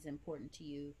saying is important to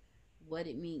you, what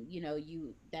it means.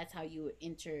 You that's how you would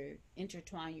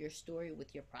intertwine your story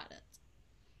with your product.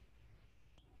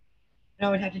 I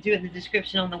would have to do it in the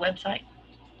description on the website.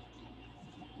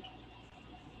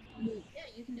 Yeah,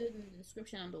 you can do it in the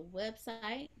description on the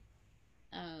website.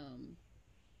 Um,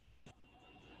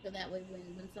 so that way,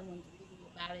 when someone's reading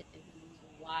about it, they're gonna know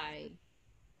why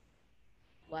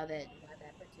that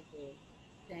particular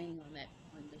saying on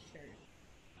the shirt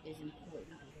is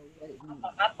important or what it means.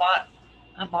 I bought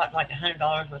I bought like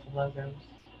 $100 worth of logos,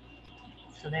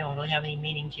 so they don't really have any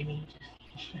meaning to me.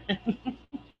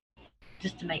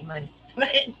 Just to make money.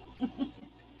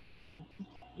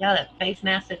 Yeah, that face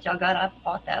mask that y'all got, I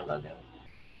bought that logo.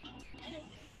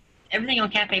 Everything on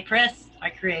Cafe Press I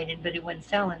created, but it wasn't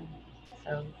selling.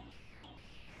 So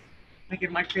I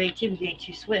figured my creativity ain't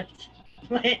too swift.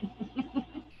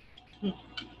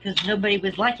 Because nobody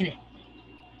was liking it.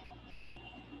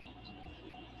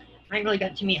 I ain't really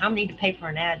got too many. I'm gonna need to pay for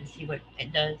an ad and see what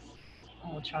it does.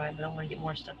 I'm gonna try, but I want to get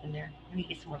more stuff in there. I need to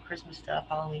get some more Christmas stuff,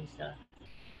 Halloween stuff.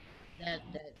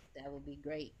 That would be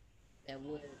great. That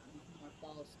would more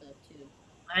fall stuff too.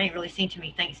 I ain't really seen too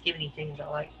many Thanksgiving things I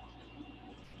like.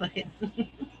 But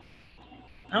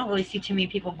I don't really see too many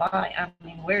people buy. I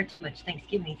mean, wear too much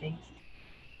Thanksgiving things.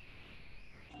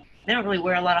 They don't really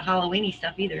wear a lot of Halloweeny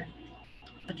stuff either.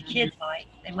 But the Mhm. kids might.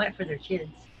 They might for their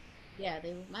kids. Yeah,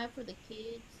 they might for the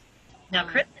kids. Now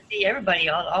Christmassy, everybody,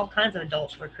 all kinds of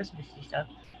adults wear Christmassy stuff.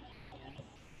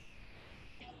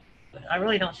 Yeah, But I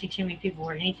really don't see too many people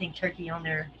wear anything turkey on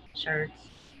their shirts.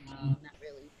 no, not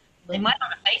really. They But might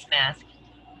on a face mask.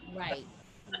 right,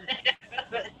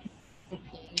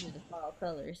 these are the fall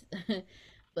colors.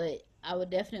 But I would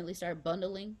definitely start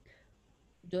bundling,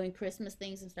 doing Christmas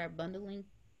things and start bundling.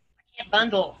 Can't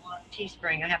bundle on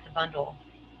Teespring. I have to bundle.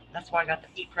 That's why I got the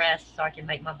e-press so I can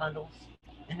make my bundles.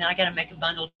 And then I got to make a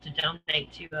bundle to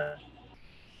donate to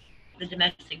the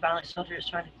domestic violence shelter that's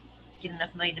trying to get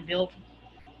enough money to build.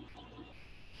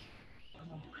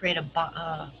 Create a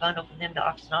bundle for them to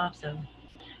auction off. So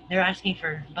they're asking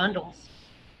for bundles.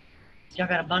 So y'all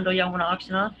got a bundle y'all want to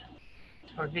auction off?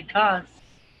 for a good cause.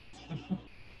 You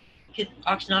could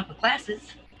auction off the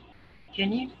classes,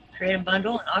 can you? Create a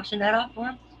bundle and auction that off for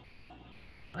them?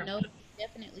 Or, No, you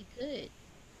definitely could.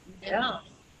 You definitely. yeah.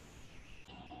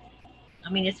 I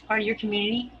mean, it's part of your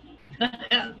community.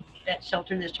 That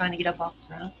shelter that's trying to get up off the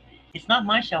ground. It's not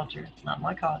my shelter. It's not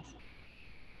my cause.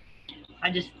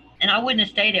 I just, and I wouldn't have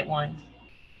stayed at one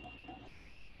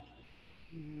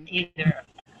Mm-hmm. either.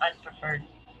 I just preferred,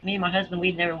 me and my husband,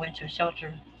 we never went to a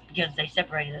shelter because they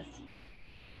separated us.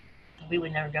 We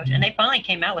would never go to, and they finally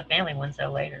came out with family ones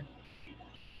though later.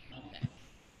 Okay.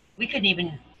 We couldn't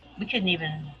even,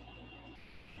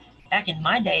 back in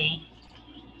my day,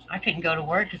 I couldn't go to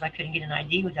work because I couldn't get an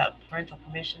ID without parental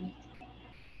permission.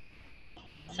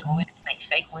 So we had to make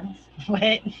fake ones.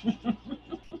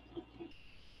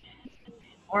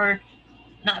 Or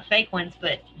not fake ones,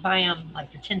 but buy them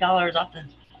like for $10 off the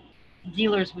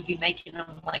dealers would be making them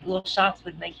like little shops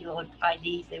would make you little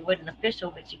IDs. They wasn't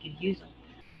official, but you could use them.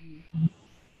 Mm-hmm.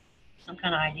 Some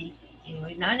kind of ID.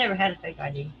 Anyway, no, I never had a fake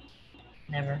ID.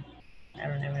 Never,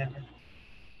 never, never, never.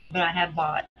 But I have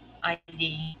bought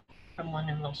ID from one of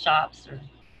them little shops or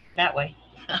that way.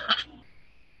 I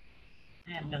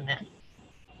have done that.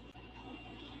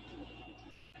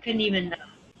 Couldn't even.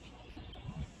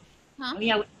 Huh? Oh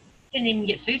yeah, we couldn't even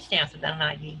get food stamps without an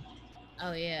ID.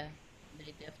 Oh yeah.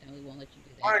 They definitely won't let you do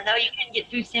that. Or no, you couldn't get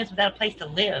food stamps without a place to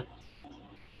live.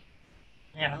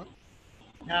 Yeah. Oh.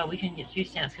 No, we couldn't get food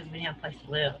stamps because we didn't have a place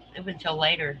to live. It was until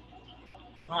later.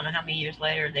 I don't know how many years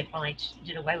later they finally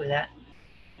did away with that.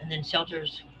 And then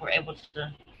shelters were able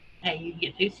to, hey, you can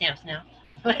get food stamps now.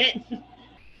 But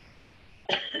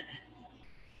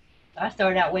I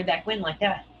started out way back when like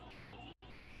that.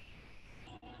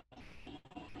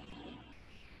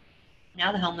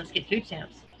 Now the homeless get food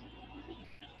stamps.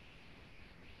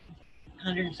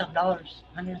 $100 and something dollars,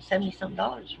 $170 something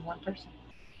dollars for one person.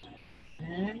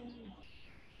 Mm.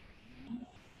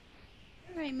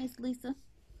 All right, Miss Lisa.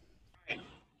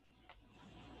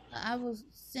 I will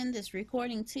send this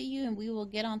recording to you, and we will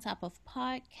get on top of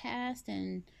podcast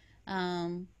and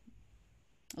um,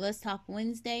 let's talk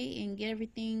Wednesday and get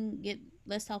everything. Get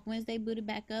Let's talk Wednesday booted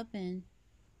back up and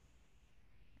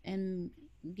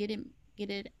get it get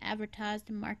it advertised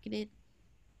and marketed.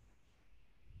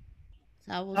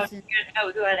 So I will Oh, send.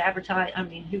 who had advertised? I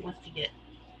mean, who wants to get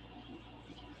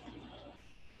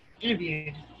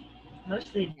interviewed?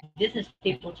 Mostly business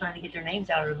people trying to get their names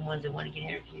out are the ones that want to get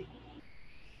interviewed.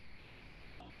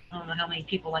 I don't know how many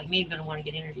people like me are going to want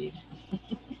to get interviewed.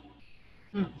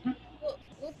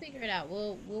 We'll figure it out.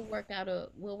 We'll work out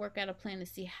a plan to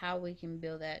see how we can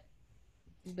build that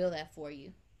for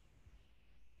you.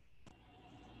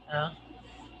 uh,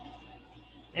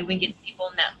 Maybe we can get people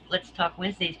in that Let's Talk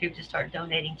Wednesdays group to start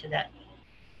donating to that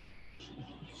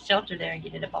shelter there and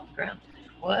get it up off the ground.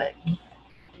 What? I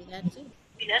Do that too.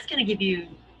 mean, that's going to give you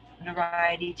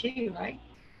notoriety too, right?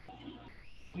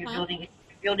 You're Huh?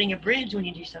 building a bridge when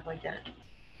you do stuff like that.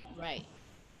 Right.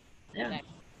 Yeah, Exactly.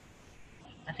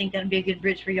 I think that'd be a good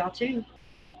bridge for y'all too,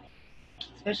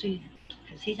 especially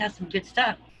because he has some good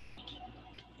stuff.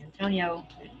 Antonio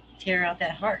tear out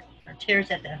that heart, or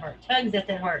tears at that heart, tugs at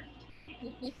that heart.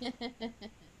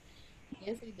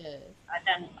 Yes, he does.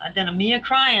 I've done a Mia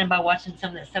crying by watching some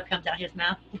of that stuff comes out his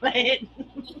mouth. It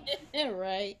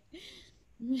Right.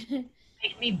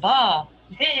 makes me bawl.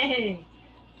 Hey.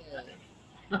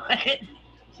 Good.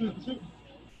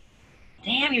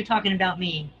 Damn, you're talking about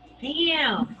me.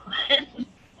 Damn.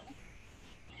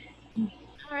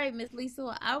 All right, Miss Lisa.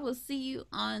 Well, I will see you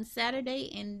on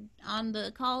Saturday and on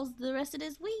the calls the rest of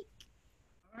this week.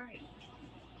 All right.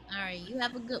 All right. You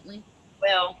have a good one.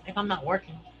 Well, if I'm not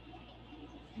working,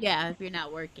 Yeah, if you're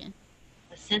not working.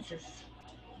 the census,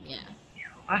 Yeah.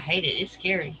 I hate it. It's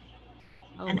scary.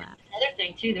 Oh And wow. another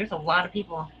thing too, there's a lot of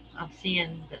people I'm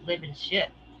seeing that live in shit.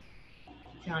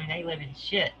 I'm telling you, they live in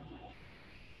shit,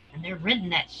 and they're renting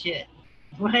that shit.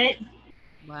 What?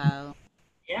 Wow.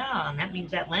 Yeah, and that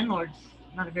means that landlord's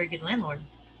not a very good landlord.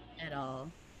 At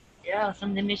all. Yeah,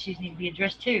 some of them issues need to be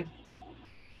addressed too.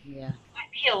 Yeah.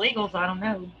 Might be illegals, I don't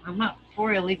know. I'm not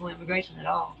for illegal immigration at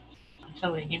all. I'm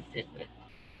totally against it, but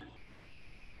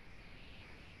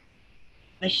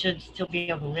they should still be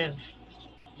able to live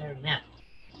better than that.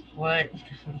 What?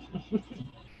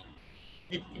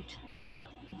 it,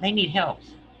 they need help.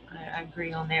 I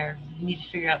agree on there. We need to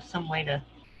figure out some way to.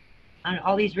 I don't know,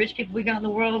 all these rich people we got in the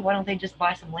world, why don't they just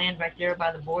buy some land right there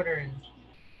by the border and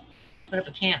put up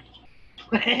a camp?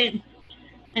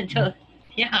 Until,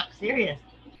 yeah, I'm serious.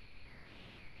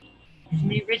 As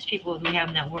many rich people as we have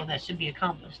in that world, that should be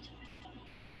accomplished.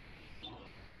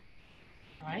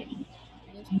 Right?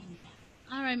 Yes, ma'am.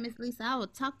 All right, Miss Lisa. I will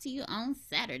talk to you on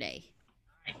Saturday.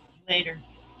 Later.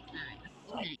 All right.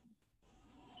 Good night.